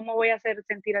consciente, ¿cómo voy a hacer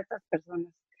sentir a estas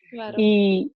personas? Claro.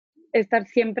 Y estar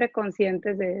siempre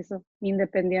conscientes de eso,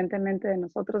 independientemente de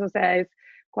nosotros, o sea, es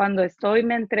cuando estoy,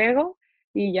 me entrego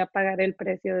y ya pagaré el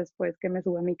precio después que me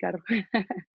suba a mi carro.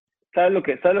 ¿Sabes lo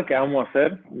que amo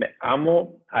hacer? Me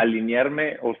amo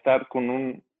alinearme o estar con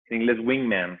un, en inglés,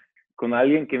 wingman, con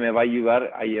alguien que me va a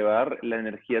ayudar a llevar la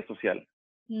energía social.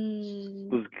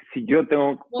 Pues si yo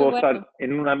puedo estar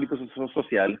en un ámbito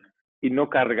social y no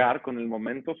cargar con el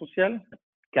momento social,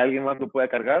 que alguien más lo pueda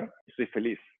cargar, estoy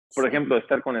feliz. Por ejemplo,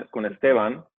 estar con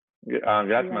Esteban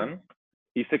Grassman,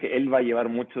 y sé que él va a llevar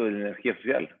mucho de la energía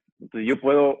social. Entonces yo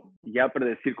puedo ya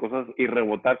predecir cosas y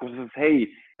rebotar cosas.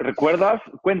 Hey, ¿recuerdas?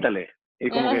 Cuéntale. Y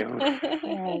como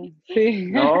que,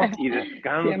 sí. ¿no? Y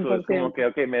descanso. 100%. Es como que,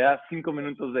 ok, me da 5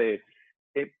 minutos de,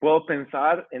 puedo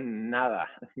pensar en nada.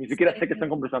 Ni siquiera sé que están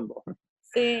conversando.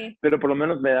 Sí. Pero por lo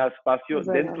menos me da espacio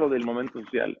dentro del momento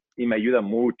social y me ayuda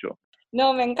mucho.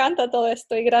 No, me encanta todo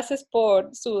esto y gracias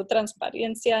por su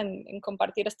transparencia en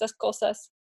compartir estas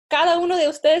cosas. Cada uno de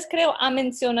ustedes, creo, ha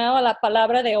mencionado la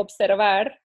palabra de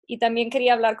observar y también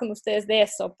quería hablar con ustedes de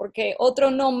eso, porque otro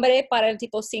nombre para el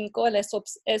tipo 5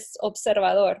 es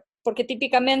observador, porque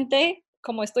típicamente,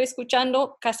 como estoy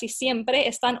escuchando, casi siempre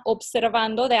están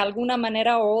observando de alguna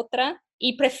manera u otra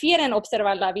y prefieren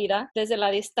observar la vida desde la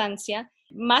distancia,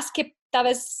 más que tal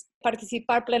vez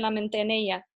participar plenamente en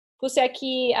ella. Puse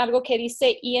aquí algo que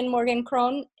dice Ian Morgan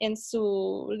Cron en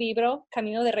su libro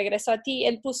Camino de Regreso a Ti.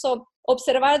 Él puso: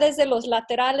 observar desde los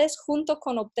laterales junto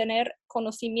con obtener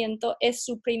conocimiento es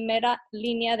su primera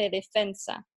línea de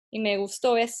defensa. Y me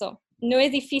gustó eso. No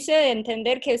es difícil de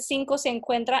entender que el 5 se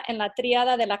encuentra en la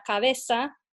tríada de la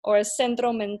cabeza o el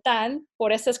centro mental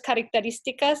por esas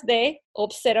características de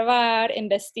observar,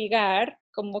 investigar,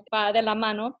 como va de la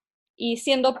mano. Y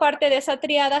siendo parte de esa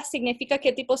tríada significa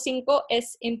que tipo 5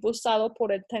 es impulsado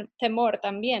por el temor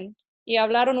también. Y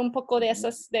hablaron un poco de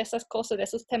esas cosas, de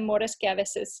esos temores que a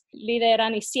veces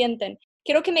lideran y sienten.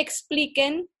 Quiero que me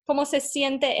expliquen cómo se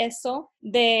siente eso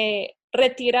de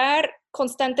retirar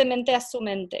constantemente a su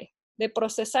mente, de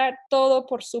procesar todo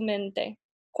por su mente.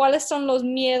 ¿Cuáles son los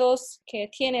miedos que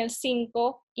tiene el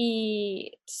 5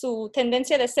 y su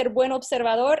tendencia de ser buen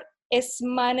observador? ¿Es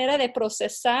manera de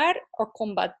procesar o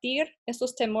combatir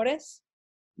esos temores?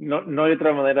 No, no hay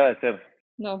otra manera de ser.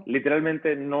 No.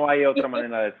 Literalmente no hay otra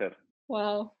manera de ser.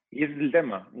 Wow. Y ese es el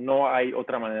tema. No hay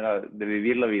otra manera de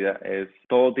vivir la vida.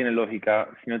 Todo tiene lógica.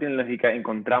 Si no tiene lógica,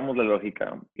 encontramos la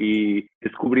lógica y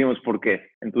descubrimos por qué.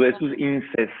 Entonces, eso es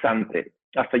incesante.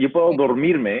 Hasta yo puedo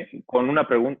dormirme con una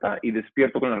pregunta y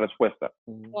despierto con la respuesta.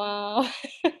 Wow.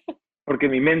 Porque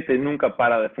mi mente nunca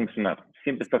para de funcionar.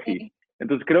 Siempre está así.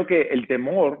 Entonces, creo que el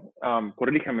temor,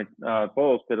 corríjame a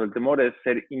todos, pero el temor es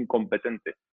ser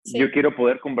incompetente. Sí. Yo quiero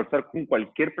poder conversar con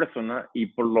cualquier persona y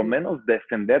por lo menos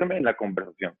defenderme en la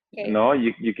conversación, ¿no?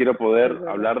 Yo quiero poder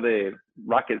hablar de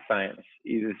rocket science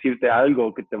y decirte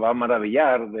algo que te va a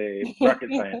maravillar de rocket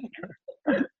science.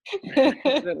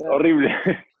 Horrible,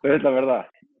 pero es la verdad.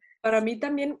 Para mí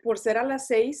también, por ser a las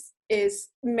 6,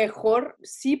 es mejor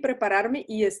sí prepararme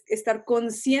y estar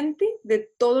consciente de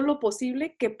todo lo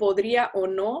posible que podría o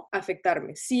no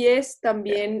afectarme. Sí es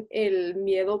también el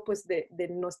miedo pues de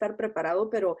no estar preparado,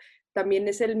 pero también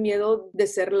es el miedo de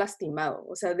ser lastimado,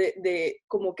 o sea, de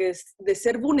como que de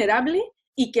ser vulnerable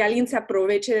y que alguien se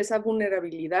aproveche de esa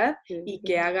vulnerabilidad y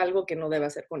que haga algo que no deba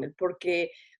hacer con él,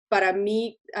 porque para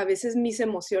mí, a veces mis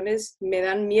emociones me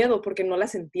dan miedo porque no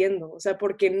las entiendo, o sea,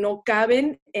 porque no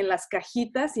caben en las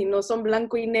cajitas y no son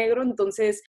blanco y negro,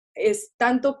 entonces es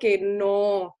tanto que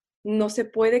no se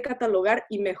puede catalogar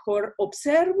y mejor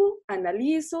observo,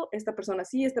 analizo, esta persona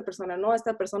sí, esta persona no,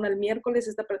 esta persona el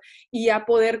miércoles, y ya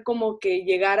poder como que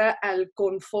llegar al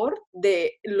confort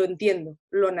de lo entiendo,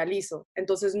 lo analizo,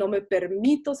 entonces no me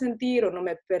permito sentir o no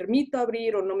me permito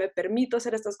abrir o no me permito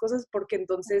hacer estas cosas porque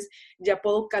entonces ya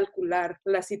puedo calcular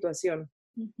la situación.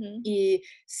 Y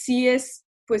sí es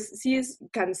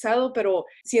cansado, pero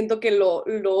siento que lo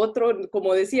otro,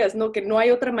 como decías, ¿no? Que no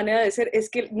hay otra manera de ser, es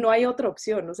que no hay otra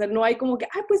opción, o sea, no hay como que,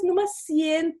 pues nomás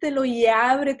siéntelo y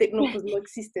ábrete. No, pues no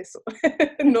existe eso,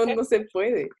 no se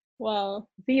puede. Wow.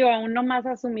 Sí, o aún nomás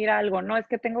asumir algo, no es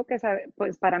que tengo que saber,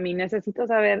 pues para mí necesito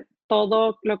saber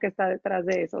todo lo que está detrás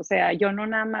de eso, o sea, yo no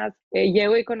nada más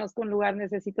llego y conozco un lugar,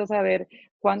 necesito saber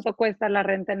cuánto cuesta la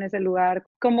renta en ese lugar,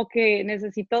 como que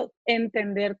necesito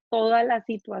entender toda la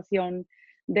situación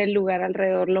del lugar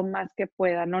alrededor lo más que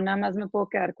pueda, no nada más me puedo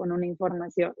quedar con una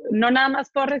información, no nada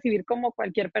más puedo recibir como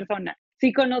cualquier persona.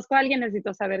 Si conozco a alguien,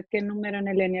 necesito saber qué número en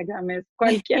el Enneagram es,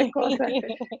 cualquier cosa.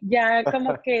 Ya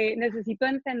como que necesito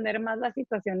entender más las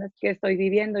situaciones que estoy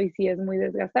viviendo y sí es muy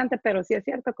desgastante, pero sí es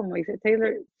cierto, como dice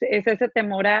Taylor, es ese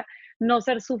temor a no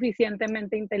ser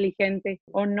suficientemente inteligente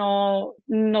o no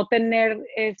tener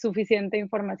suficiente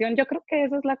información. Yo creo que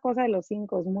esa es la cosa de los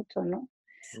 5, mucho, ¿no?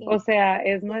 Sí. O sea,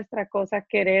 es nuestra cosa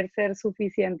querer ser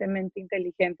suficientemente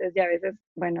inteligentes y a veces,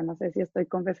 bueno, no sé si estoy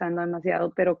confesando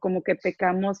demasiado, pero como que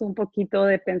pecamos un poquito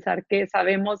de pensar que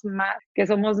sabemos más, que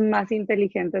somos más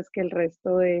inteligentes que el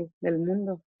resto del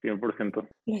mundo. 100%.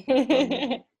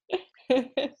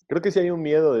 Creo que sí hay un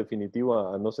miedo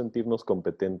definitivo a no sentirnos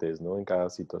competentes, ¿no? En cada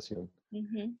situación.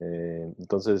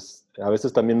 Entonces, a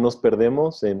veces también nos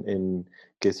perdemos en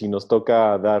que si nos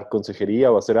toca dar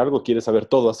consejería o hacer algo, quieres saber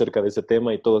todo acerca de ese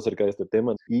tema y todo acerca de este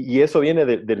tema. Y eso viene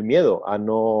del miedo a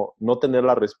no tener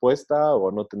la respuesta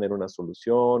o no tener una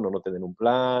solución o no tener un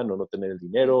plan o no tener el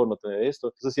dinero o no tener esto.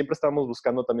 Entonces, siempre estamos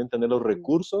buscando también tener los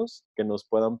recursos que nos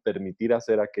puedan permitir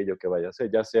hacer aquello que vaya a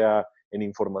hacer, ya sea en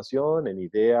información, en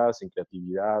ideas, en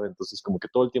creatividad. Entonces, como que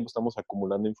todo el tiempo estamos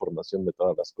acumulando información de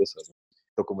todas las cosas, ¿no?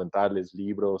 Documentales,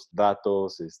 libros,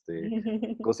 datos,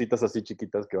 cositas así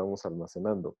chiquitas que vamos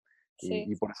almacenando. Sí.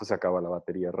 Y por eso se acaba la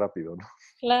batería rápido, ¿no?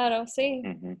 Claro, sí.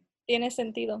 Tiene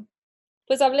sentido.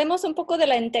 Pues hablemos un poco de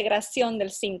la integración del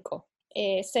 5.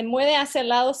 Se mueve hacia el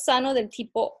lado sano del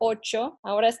tipo 8.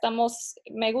 Ahora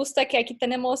me gusta que aquí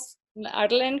tenemos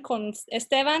Arlen con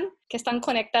Esteban, que están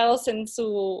conectados en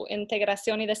su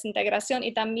integración y desintegración,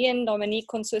 y también Dominique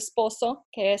con su esposo,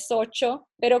 que es 8.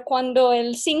 Pero cuando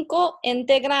el 5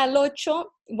 integra al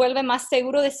 8, vuelve más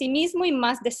seguro de sí mismo y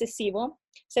más decisivo.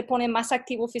 Se pone más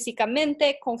activo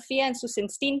físicamente, confía en sus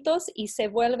instintos y se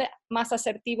vuelve más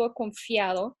asertivo y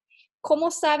confiado.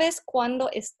 ¿Cómo sabes cuándo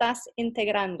estás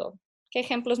integrando? ¿Qué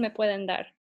ejemplos me pueden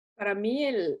dar? Para mí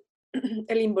el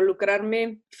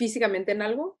involucrarme físicamente en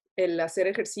algo, el hacer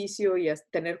ejercicio y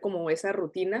tener como esa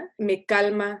rutina, me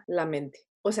calma la mente.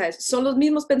 O sea, son los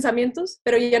mismos pensamientos,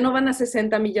 pero ya no van a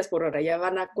 60 millas por hora, ya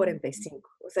van a 45.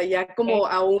 O sea, ya como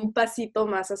a un pasito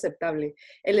más aceptable.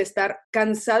 El estar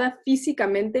cansada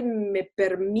físicamente me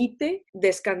permite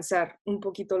descansar un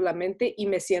poquito la mente y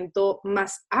me siento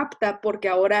más apta porque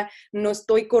ahora no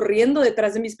estoy corriendo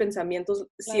detrás de mis pensamientos,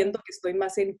 claro. Siento que estoy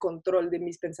más en control de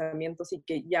mis pensamientos y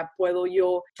que ya puedo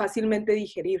yo fácilmente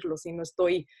digerirlos y no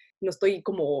estoy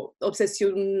como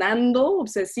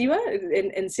obsesiva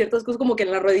en ciertas cosas, como que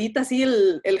en la ruedita así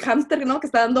el hámster, ¿no? Que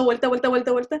está dando vuelta,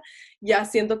 ya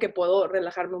siento que puedo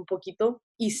relajarme un poquito.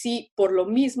 Y sí, por lo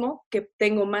mismo que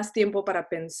tengo más tiempo para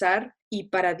pensar y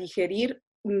para digerir,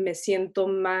 me siento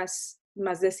más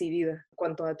decidida en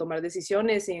cuanto a tomar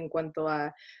decisiones y en cuanto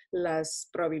a las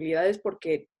probabilidades,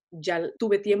 porque ya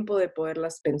tuve tiempo de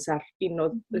poderlas pensar y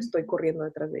no estoy corriendo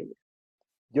detrás de ellas.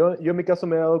 Yo en mi caso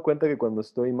me he dado cuenta que cuando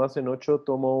estoy más en 8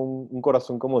 tomo un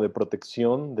corazón como de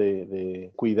protección, de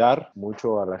cuidar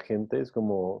mucho a la gente. Es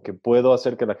como que puedo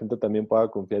hacer que la gente también pueda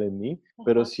confiar en mí,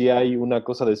 pero sí hay una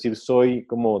cosa de decir, soy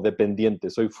como dependiente,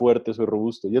 soy fuerte, soy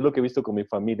robusto. Y es lo que he visto con mi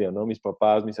familia, ¿no? Mis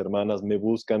papás, mis hermanas me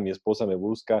buscan, mi esposa me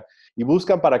busca, y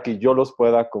buscan para que yo los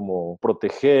pueda como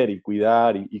proteger y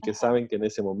cuidar y que saben que en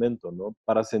ese momento, ¿no?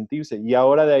 Para sentirse. Y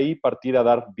ahora de ahí partir a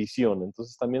dar visión.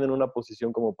 Entonces también en una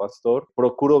posición como pastor,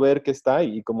 procuro ver qué está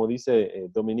ahí, y como dice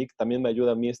Dominique, también me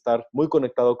ayuda a mí estar muy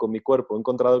conectado con mi cuerpo. He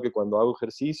encontrado que cuando hago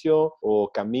ejercicio o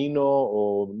camino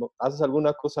o no, haces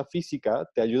alguna cosa física,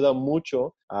 te ayuda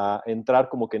mucho a entrar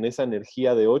como que en esa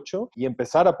energía de 8 y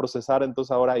empezar a procesar entonces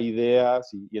ahora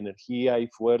ideas y energía y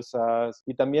fuerzas,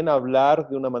 y también hablar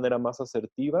de una manera más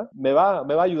asertiva. Me va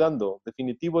ayudando.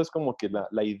 Definitivo es como que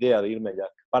la idea de irme allá.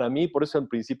 Para mí, por eso al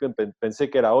principio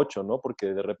pensé que era 8, ¿no? Porque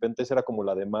de repente esa era como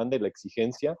la demanda y la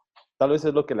exigencia. Tal vez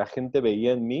es lo que la gente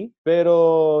veía en mí,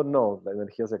 pero no, la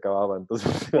energía se acababa,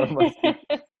 entonces era más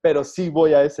simple. Pero sí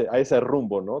voy a ese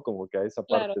rumbo, ¿no? Como que a esa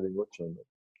parte del 8, ¿no?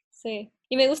 Sí,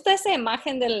 y me gusta esa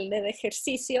imagen del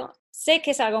ejercicio. Sé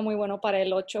que es algo muy bueno para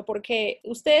el 8 porque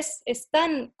ustedes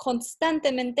están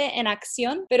constantemente en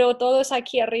acción, pero todo es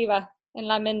aquí arriba en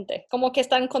la mente. Como que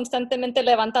están constantemente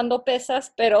levantando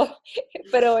pesas, pero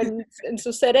en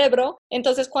su cerebro.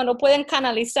 Entonces, cuando pueden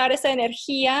canalizar esa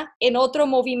energía en otro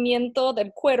movimiento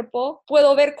del cuerpo,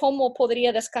 puedo ver cómo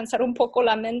podría descansar un poco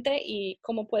la mente y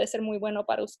cómo puede ser muy bueno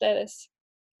para ustedes.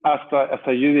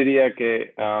 Hasta yo diría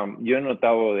que yo he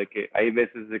notado de que hay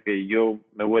veces de que yo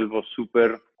me vuelvo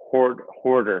súper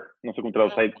hoarder, no sé cómo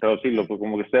traducirlo, pero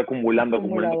como que estoy acumulando,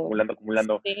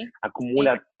 Sí.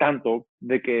 acumula tanto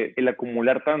de que el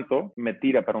acumular tanto me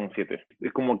tira para un 7.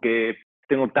 Es como que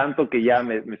tengo tanto que ya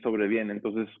me sobreviene,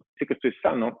 entonces sé que estoy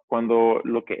sano cuando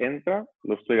lo que entra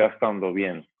lo estoy gastando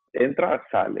bien. Entra,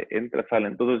 sale.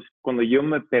 Entonces, cuando yo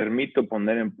me permito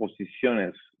poner en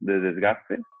posiciones de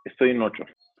desgaste, estoy en 8.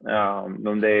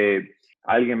 Donde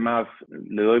alguien más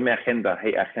le doy mi agenda,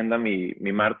 hey, agenda mi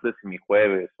martes y mi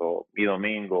jueves o mi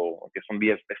domingo, que son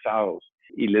días pesados,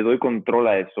 y le doy control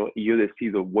a eso y yo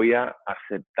decido, voy a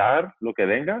aceptar lo que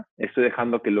venga. Estoy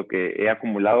dejando que lo que he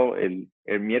acumulado el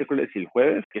miércoles y el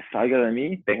jueves, que salga de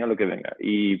mí, venga lo que venga.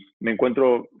 Y me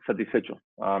encuentro satisfecho,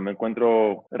 me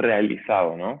encuentro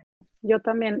realizado, ¿no? Yo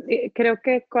también creo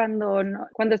que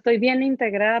cuando estoy bien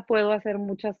integrada puedo hacer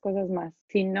muchas cosas más.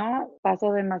 Si no,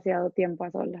 paso demasiado tiempo a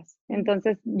solas.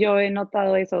 Entonces yo he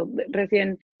notado eso.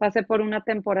 Recién pasé por una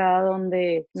temporada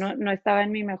donde no estaba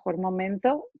en mi mejor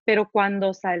momento, pero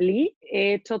cuando salí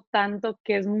he hecho tanto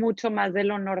que es mucho más de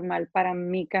lo normal para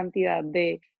mi cantidad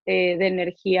de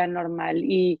energía normal,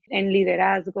 y en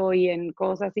liderazgo y en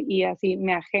cosas, y así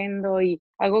me agendo y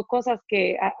hago cosas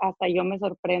que hasta yo me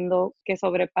sorprendo que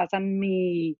sobrepasan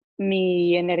mi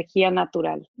energía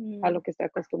natural a lo que estoy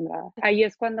acostumbrada. Ahí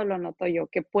es cuando lo noto yo,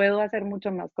 que puedo hacer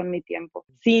mucho más con mi tiempo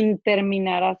sin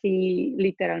terminar así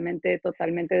literalmente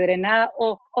totalmente drenada,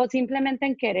 o simplemente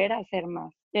en querer hacer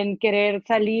más, en querer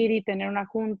salir y tener una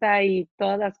junta y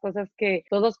todas las cosas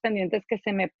todos pendientes que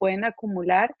se me pueden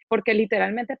acumular, porque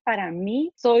literalmente para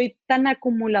mí soy tan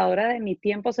acumuladora de mi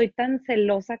tiempo, soy tan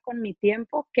celosa con mi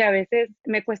tiempo que a veces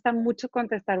me cuesta mucho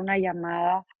contestar una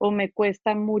llamada o me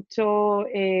cuesta mucho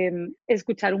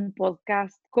escuchar un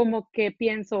podcast, como que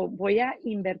pienso, voy a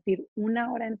invertir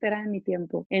 1 hora entera de mi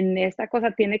tiempo en esta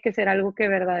cosa, tiene que ser algo que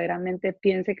verdaderamente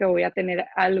piense que voy a tener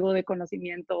algo de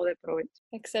conocimiento o de provecho.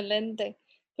 Excelente.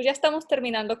 Pues ya estamos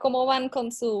terminando. ¿Cómo van con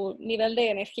su nivel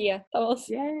de energía? Estamos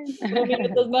Bien. 2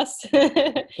 minutos más.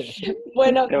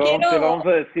 Bueno, Te vamos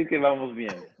a decir que vamos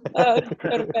bien.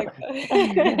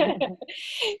 Perfecto.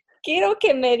 Quiero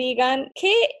que me digan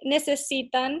qué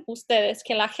necesitan ustedes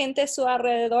que la gente a su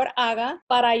alrededor haga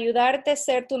para ayudarte a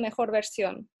ser tu mejor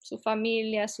versión. Su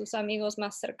familia, sus amigos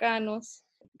más cercanos.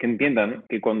 Que entiendan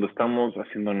que cuando estamos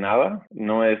haciendo nada,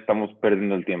 no estamos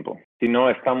perdiendo el tiempo, sino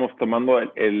estamos tomando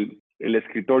el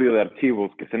escritorio de archivos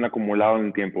que se han acumulado en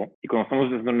el tiempo, y cuando estamos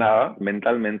haciendo nada,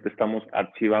 mentalmente estamos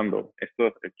archivando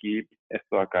esto aquí,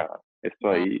 esto acá,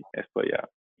 esto ahí, esto allá.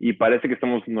 Y parece que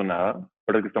estamos haciendo nada,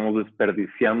 parece que estamos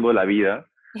desperdiciando la vida,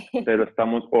 pero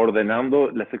estamos ordenando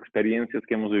las experiencias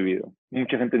que hemos vivido.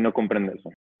 Mucha gente no comprende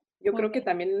eso. Yo creo que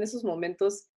también en esos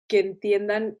momentos que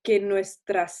entiendan que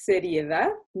nuestra seriedad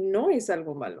no es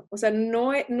algo malo. O sea,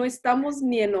 no estamos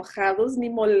ni enojados, ni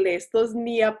molestos,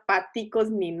 ni apáticos,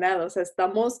 ni nada. O sea,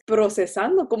 estamos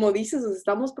procesando, como dices, o sea,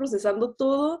 estamos procesando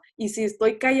todo, y si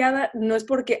estoy callada, no es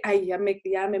porque, ay,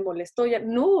 ya me molestó, ya.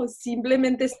 No,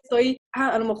 simplemente estoy,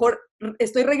 a lo mejor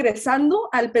estoy regresando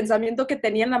al pensamiento que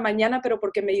tenía en la mañana, pero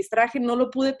porque me distraje, no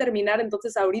lo pude terminar,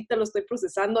 entonces ahorita lo estoy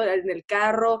procesando en el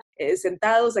carro,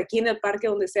 sentados aquí en el parque,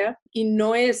 donde sea, y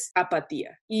no es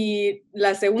apatía. Y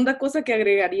la segunda cosa que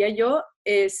agregaría yo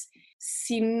es,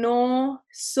 si no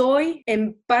soy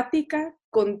empática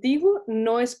contigo,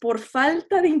 no es por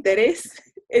falta de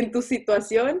interés en tu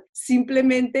situación,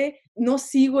 simplemente no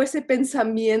sigo ese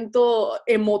pensamiento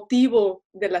emotivo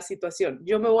de la situación.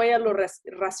 Yo me voy a lo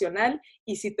racional,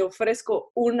 y si te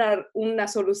ofrezco una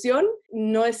solución,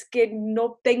 no es que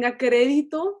no tenga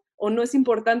crédito o no es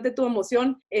importante tu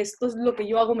emoción, esto es lo que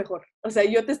yo hago mejor. O sea,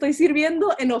 yo te estoy sirviendo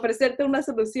en ofrecerte una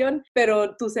solución,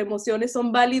 pero tus emociones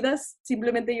son válidas,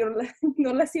 simplemente yo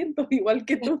no la siento igual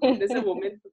que tú en ese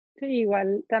momento. Sí,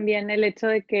 igual también el hecho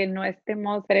de que no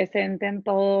estemos presentes en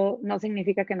todo no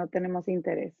significa que no tenemos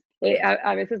interés.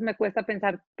 A veces me cuesta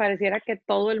pensar, pareciera que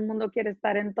todo el mundo quiere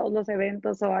estar en todos los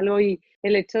eventos o algo, y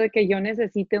el hecho de que yo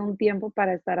necesite un tiempo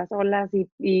para estar a solas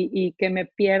y que me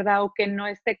pierda o que no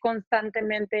esté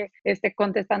constantemente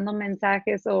contestando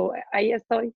mensajes, o ahí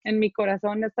estoy, en mi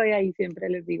corazón estoy ahí, siempre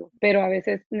les digo, pero a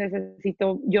veces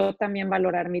necesito yo también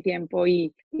valorar mi tiempo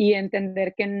y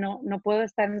entender que no puedo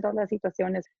estar en todas las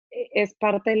situaciones. Es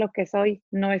parte de lo que soy,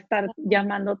 no estar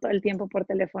llamando todo el tiempo por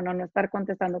teléfono, no estar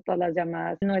contestando todas las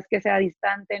llamadas, no es que sea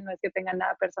distante, no es que tenga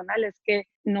nada personal, es que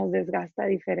nos desgasta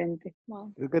diferente.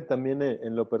 Wow. Creo que también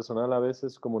en lo personal a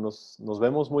veces como nos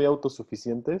vemos muy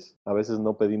autosuficientes, a veces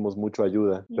no pedimos mucho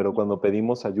ayuda, pero cuando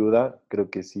pedimos ayuda creo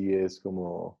que sí es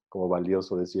como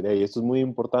valioso decir, hey, esto es muy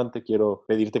importante, quiero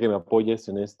pedirte que me apoyes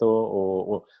en esto,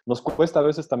 o nos cuesta a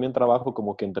veces también trabajo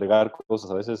como que entregar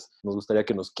cosas, a veces nos gustaría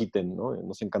que nos quiten, ¿no?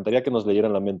 Nos encantaría que nos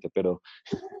leyeran la mente, pero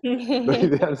lo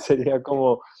ideal sería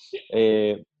como,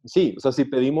 sí, o sea, si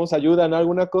pedimos ayuda en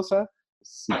alguna cosa,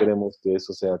 sí queremos que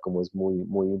eso sea como es muy,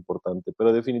 muy importante.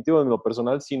 Pero definitivo, en lo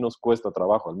personal sí nos cuesta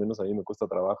trabajo, al menos a mí me cuesta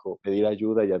trabajo pedir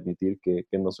ayuda y admitir que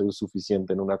no soy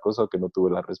suficiente en una cosa o que no tuve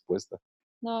la respuesta.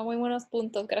 No, muy buenos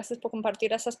puntos. Gracias por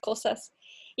compartir esas cosas.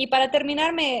 Y para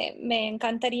terminar, me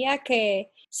encantaría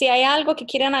que si hay algo que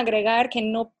quieran agregar que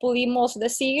no pudimos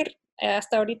decir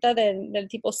hasta ahorita del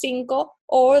tipo 5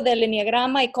 o del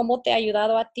enneagrama y cómo te ha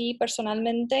ayudado a ti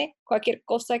personalmente, cualquier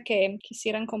cosa que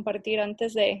quisieran compartir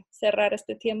antes de cerrar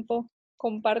este tiempo,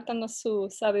 compártanos su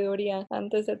sabiduría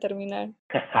antes de terminar.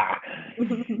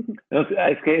 No,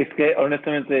 es que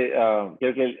honestamente,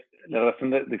 creo que la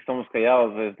razón de que estamos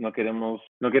callados es no queremos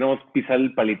pisar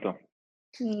el palito.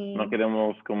 No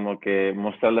queremos como que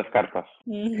mostrar las cartas.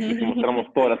 Si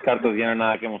mostramos todas las cartas, ya no hay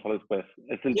nada que mostrar después.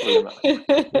 Ese es el problema.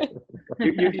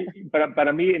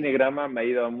 Para mí, enneagrama me ha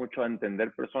ayudado mucho a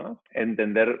entender personas,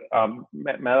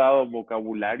 me ha dado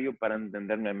vocabulario para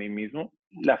entenderme a mí mismo.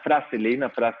 Leí una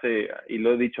frase, y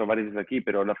lo he dicho varias veces aquí,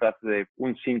 pero la frase de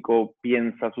un 5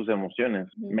 piensa sus emociones,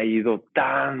 me ayudó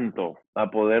tanto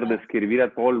a poder describir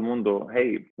a todo el mundo,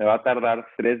 hey, me va a tardar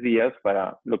 3 días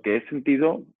para lo que he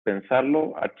sentido,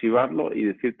 pensarlo, archivarlo y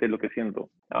decirte lo que siento.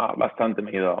 Bastante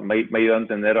me ayudó. Me ayudó a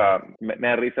entender, me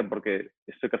da risa porque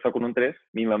estoy casado con un 3,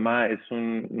 mi mamá es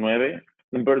un 9,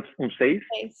 un 6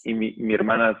 y mi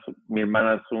hermana es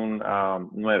un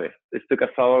 9. Estoy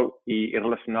casado y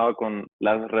relacionado con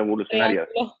las revolucionarias.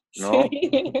 ¿no?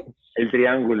 Sí. El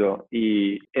triángulo,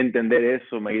 y entender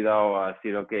eso me ha ayudado a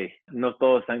decir, ok, no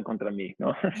todos están contra mí,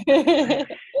 ¿no?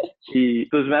 Y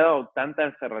pues me ha dado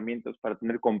tantas herramientas para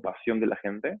tener compasión de la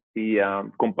gente y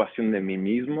compasión de mí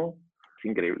mismo. Es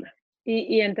increíble.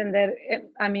 Y entender,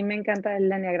 a mí me encanta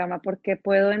el eneagrama porque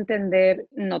puedo entender,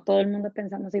 no todo el mundo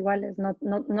pensamos iguales,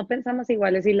 no pensamos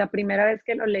iguales. Y la primera vez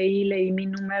que lo leí mi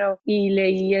número y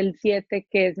leí el 7,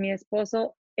 que es mi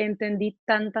esposo, entendí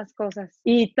tantas cosas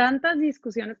y tantas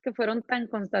discusiones que fueron tan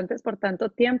constantes por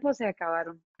tanto tiempo se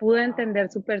acabaron. Pude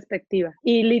entender su perspectiva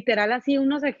y literal así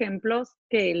unos ejemplos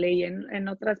que leí en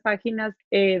otras páginas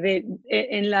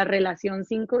en la relación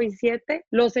 5 y 7,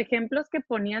 los ejemplos que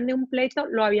ponían de un pleito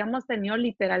lo habíamos tenido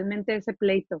literalmente ese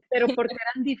pleito, pero porque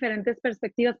eran diferentes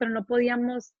perspectivas, pero no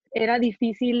podíamos, era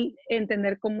difícil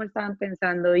entender cómo estaban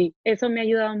pensando y eso me ha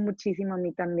ayudado muchísimo a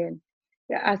mí también.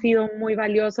 Ha sido muy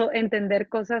valioso entender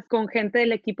cosas con gente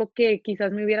del equipo que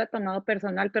quizás me hubiera tomado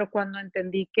personal, pero cuando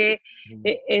entendí que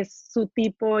es su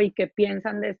tipo y que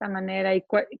piensan de esta manera y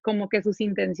como que sus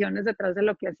intenciones detrás de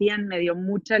lo que hacían, me dio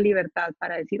mucha libertad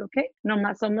para decir, ok,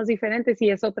 nomás somos diferentes y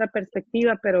es otra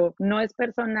perspectiva, pero no es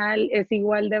personal, es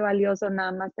igual de valioso,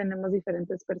 nada más tenemos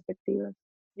diferentes perspectivas.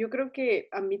 Yo creo que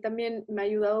a mí también me ha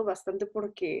ayudado bastante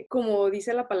porque, como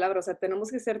dice la palabra, o sea,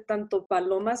 tenemos que ser tanto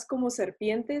palomas como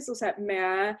serpientes, o sea, me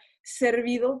ha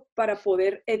servido para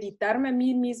poder editarme a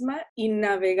mí misma y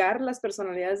navegar las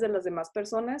personalidades de las demás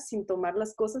personas sin tomar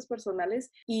las cosas personales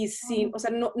y sin, o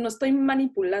sea, no estoy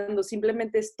manipulando,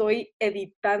 simplemente estoy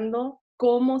editando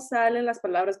cómo salen las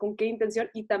palabras, con qué intención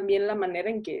y también la manera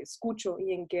en que escucho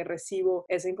y en que recibo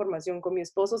esa información con mi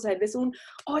esposo. O sea, él es un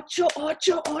 8,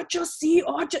 8, 8, sí,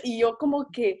 8. Y yo como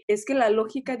que es que la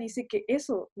lógica dice que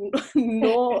eso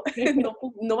no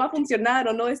va a funcionar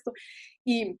o no esto.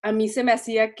 Y a mí se me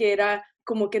hacía que era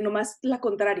como que nomás la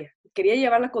contraria. Quería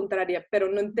llevar la contraria,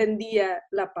 pero no entendía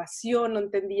la pasión, no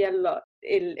entendía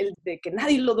el de que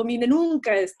nadie lo domine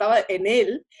nunca, estaba en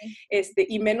él,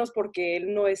 y menos porque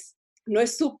él no es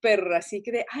súper así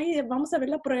que de, ay, vamos a ver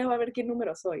la prueba, a ver qué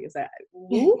número soy. O sea,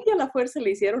 muy a la fuerza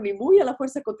le hicieron y muy a la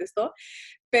fuerza contestó,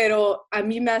 pero a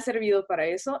mí me ha servido para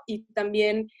eso y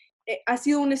también ha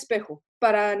sido un espejo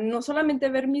para no solamente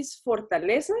ver mis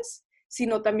fortalezas,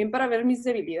 sino también para ver mis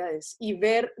debilidades y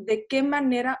ver de qué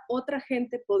manera otra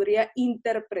gente podría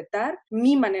interpretar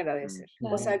mi manera de ser.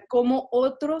 Claro. O sea, cómo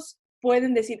otros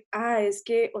pueden decir, es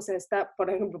que, o sea, está, por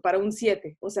ejemplo, para un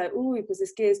 7, o sea, uy, pues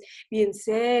es que es bien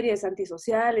seria, es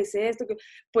antisocial, es esto, que,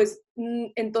 pues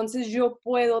entonces yo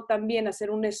puedo también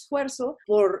hacer un esfuerzo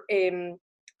por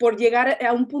llegar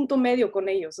a un punto medio con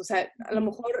ellos, o sea, a lo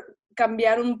mejor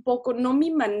cambiar un poco, no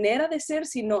mi manera de ser,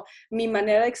 sino mi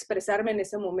manera de expresarme en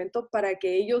ese momento para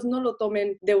que ellos no lo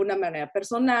tomen de una manera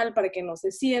personal, para que no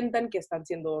se sientan que están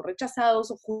siendo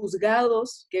rechazados o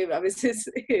juzgados, que a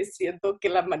veces siento que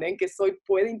la manera en que soy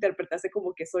puede interpretarse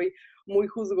como que soy muy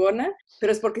juzgona,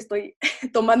 pero es porque estoy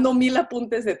tomando 1000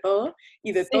 apuntes de todo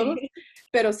y de todos,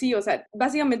 pero sí, o sea,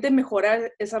 básicamente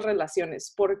mejorar esas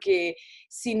relaciones, porque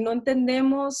si no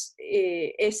entendemos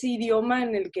ese idioma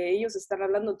en el que ellos están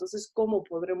hablando, entonces, ¿cómo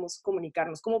podremos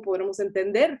comunicarnos? ¿Cómo podremos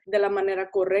entender de la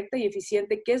manera correcta y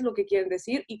eficiente qué es lo que quieren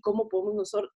decir y cómo podemos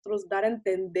nosotros dar a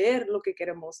entender lo que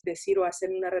queremos decir o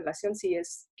hacer en una relación si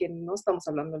es que no estamos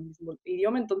hablando el mismo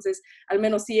idioma? Entonces, al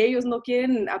menos si ellos no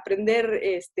quieren aprender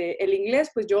el inglés,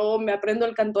 pues yo me aprendo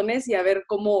el cantonés y a ver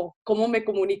cómo me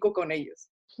comunico con ellos.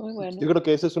 Muy bueno. Yo creo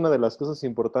que esa es una de las cosas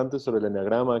importantes sobre el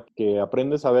eneagrama, que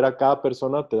aprendes a ver a cada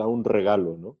persona, te da un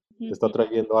regalo, ¿no? Te está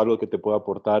trayendo algo que te pueda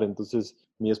aportar. Entonces,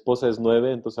 mi esposa es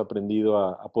 9, entonces he aprendido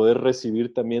a poder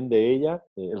recibir también de ella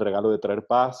el regalo de traer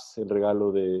paz, el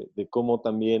regalo de cómo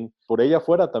también, por ella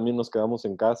fuera también nos quedamos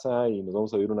en casa y nos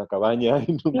vamos a vivir una cabaña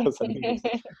y nunca salimos.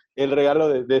 El regalo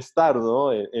de estar,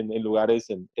 ¿no? En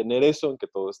lugares, en tener eso, en que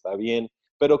todo está bien.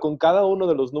 Pero con cada uno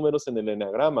de los números en el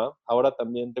eneagrama, ahora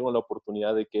también tengo la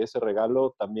oportunidad de que ese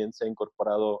regalo también sea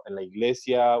incorporado en la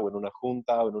iglesia o en una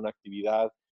junta o en una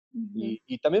actividad.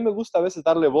 Y también me gusta a veces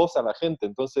darle voz a la gente.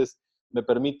 Entonces, me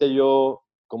permite yo,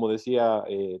 como decía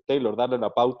Taylor, darle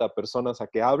la pauta a personas a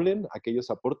que hablen, a que ellos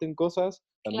aporten cosas,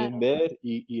 también ver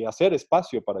y hacer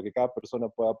espacio para que cada persona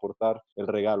pueda aportar el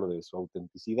regalo de su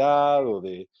autenticidad o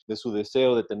de su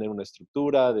deseo de tener una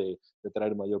estructura, de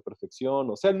traer mayor perfección,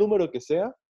 o sea, el número que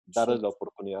sea, darles la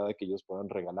oportunidad de que ellos puedan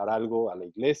regalar algo a la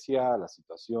iglesia, a la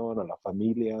situación, a la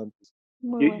familia.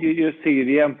 Yo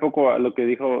seguiría un poco a lo que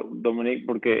dijo Dominique,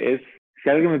 porque si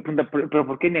alguien me pregunta, ¿pero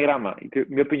por qué eneagrama?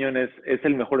 Mi opinión es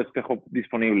el mejor espejo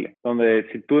disponible, donde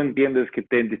si tú entiendes que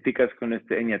te identificas con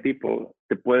este eneatipo,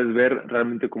 te puedes ver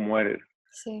realmente como eres.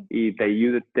 Sí. Y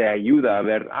te ayuda a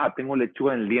ver, tengo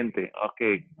lechuga en el diente,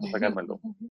 ok, sacármelo.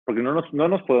 porque no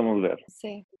nos podemos ver.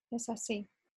 Sí, es así.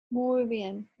 Muy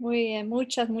bien, muy bien.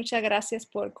 Muchas gracias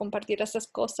por compartir estas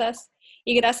cosas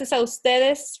y gracias a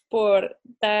ustedes por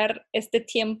dar este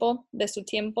tiempo, de su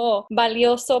tiempo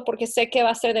valioso, porque sé que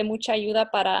va a ser de mucha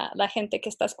ayuda para la gente que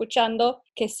está escuchando,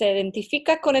 que se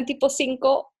identifica con el tipo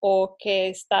 5 o que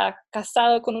está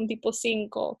casado con un tipo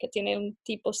 5, que tiene un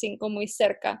tipo 5 muy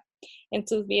cerca en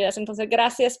sus vidas. Entonces,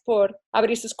 gracias por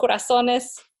abrir sus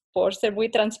corazones, por ser muy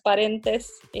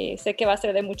transparentes. Sé que va a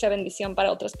ser de mucha bendición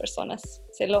para otras personas.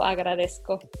 Se lo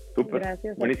agradezco. Súper.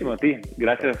 Gracias. Buenísimo a ti.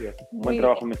 Gracias. Buen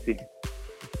trabajo, Misty.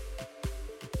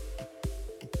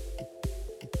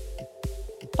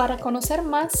 Para conocer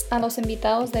más a los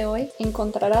invitados de hoy,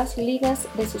 encontrarás ligas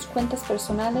de sus cuentas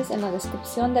personales en la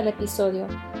descripción del episodio.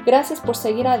 Gracias por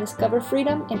seguir a Discover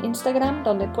Freedom en Instagram,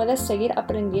 donde puedes seguir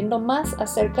aprendiendo más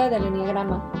acerca del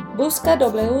enneagrama. Busca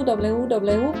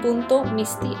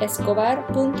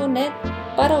www.mistyescobar.net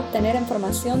para obtener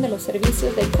información de los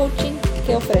servicios de coaching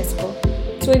que ofrezco.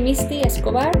 Soy Misty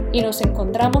Escobar y nos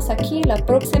encontramos aquí la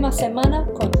próxima semana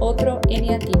con otro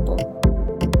eneatipo.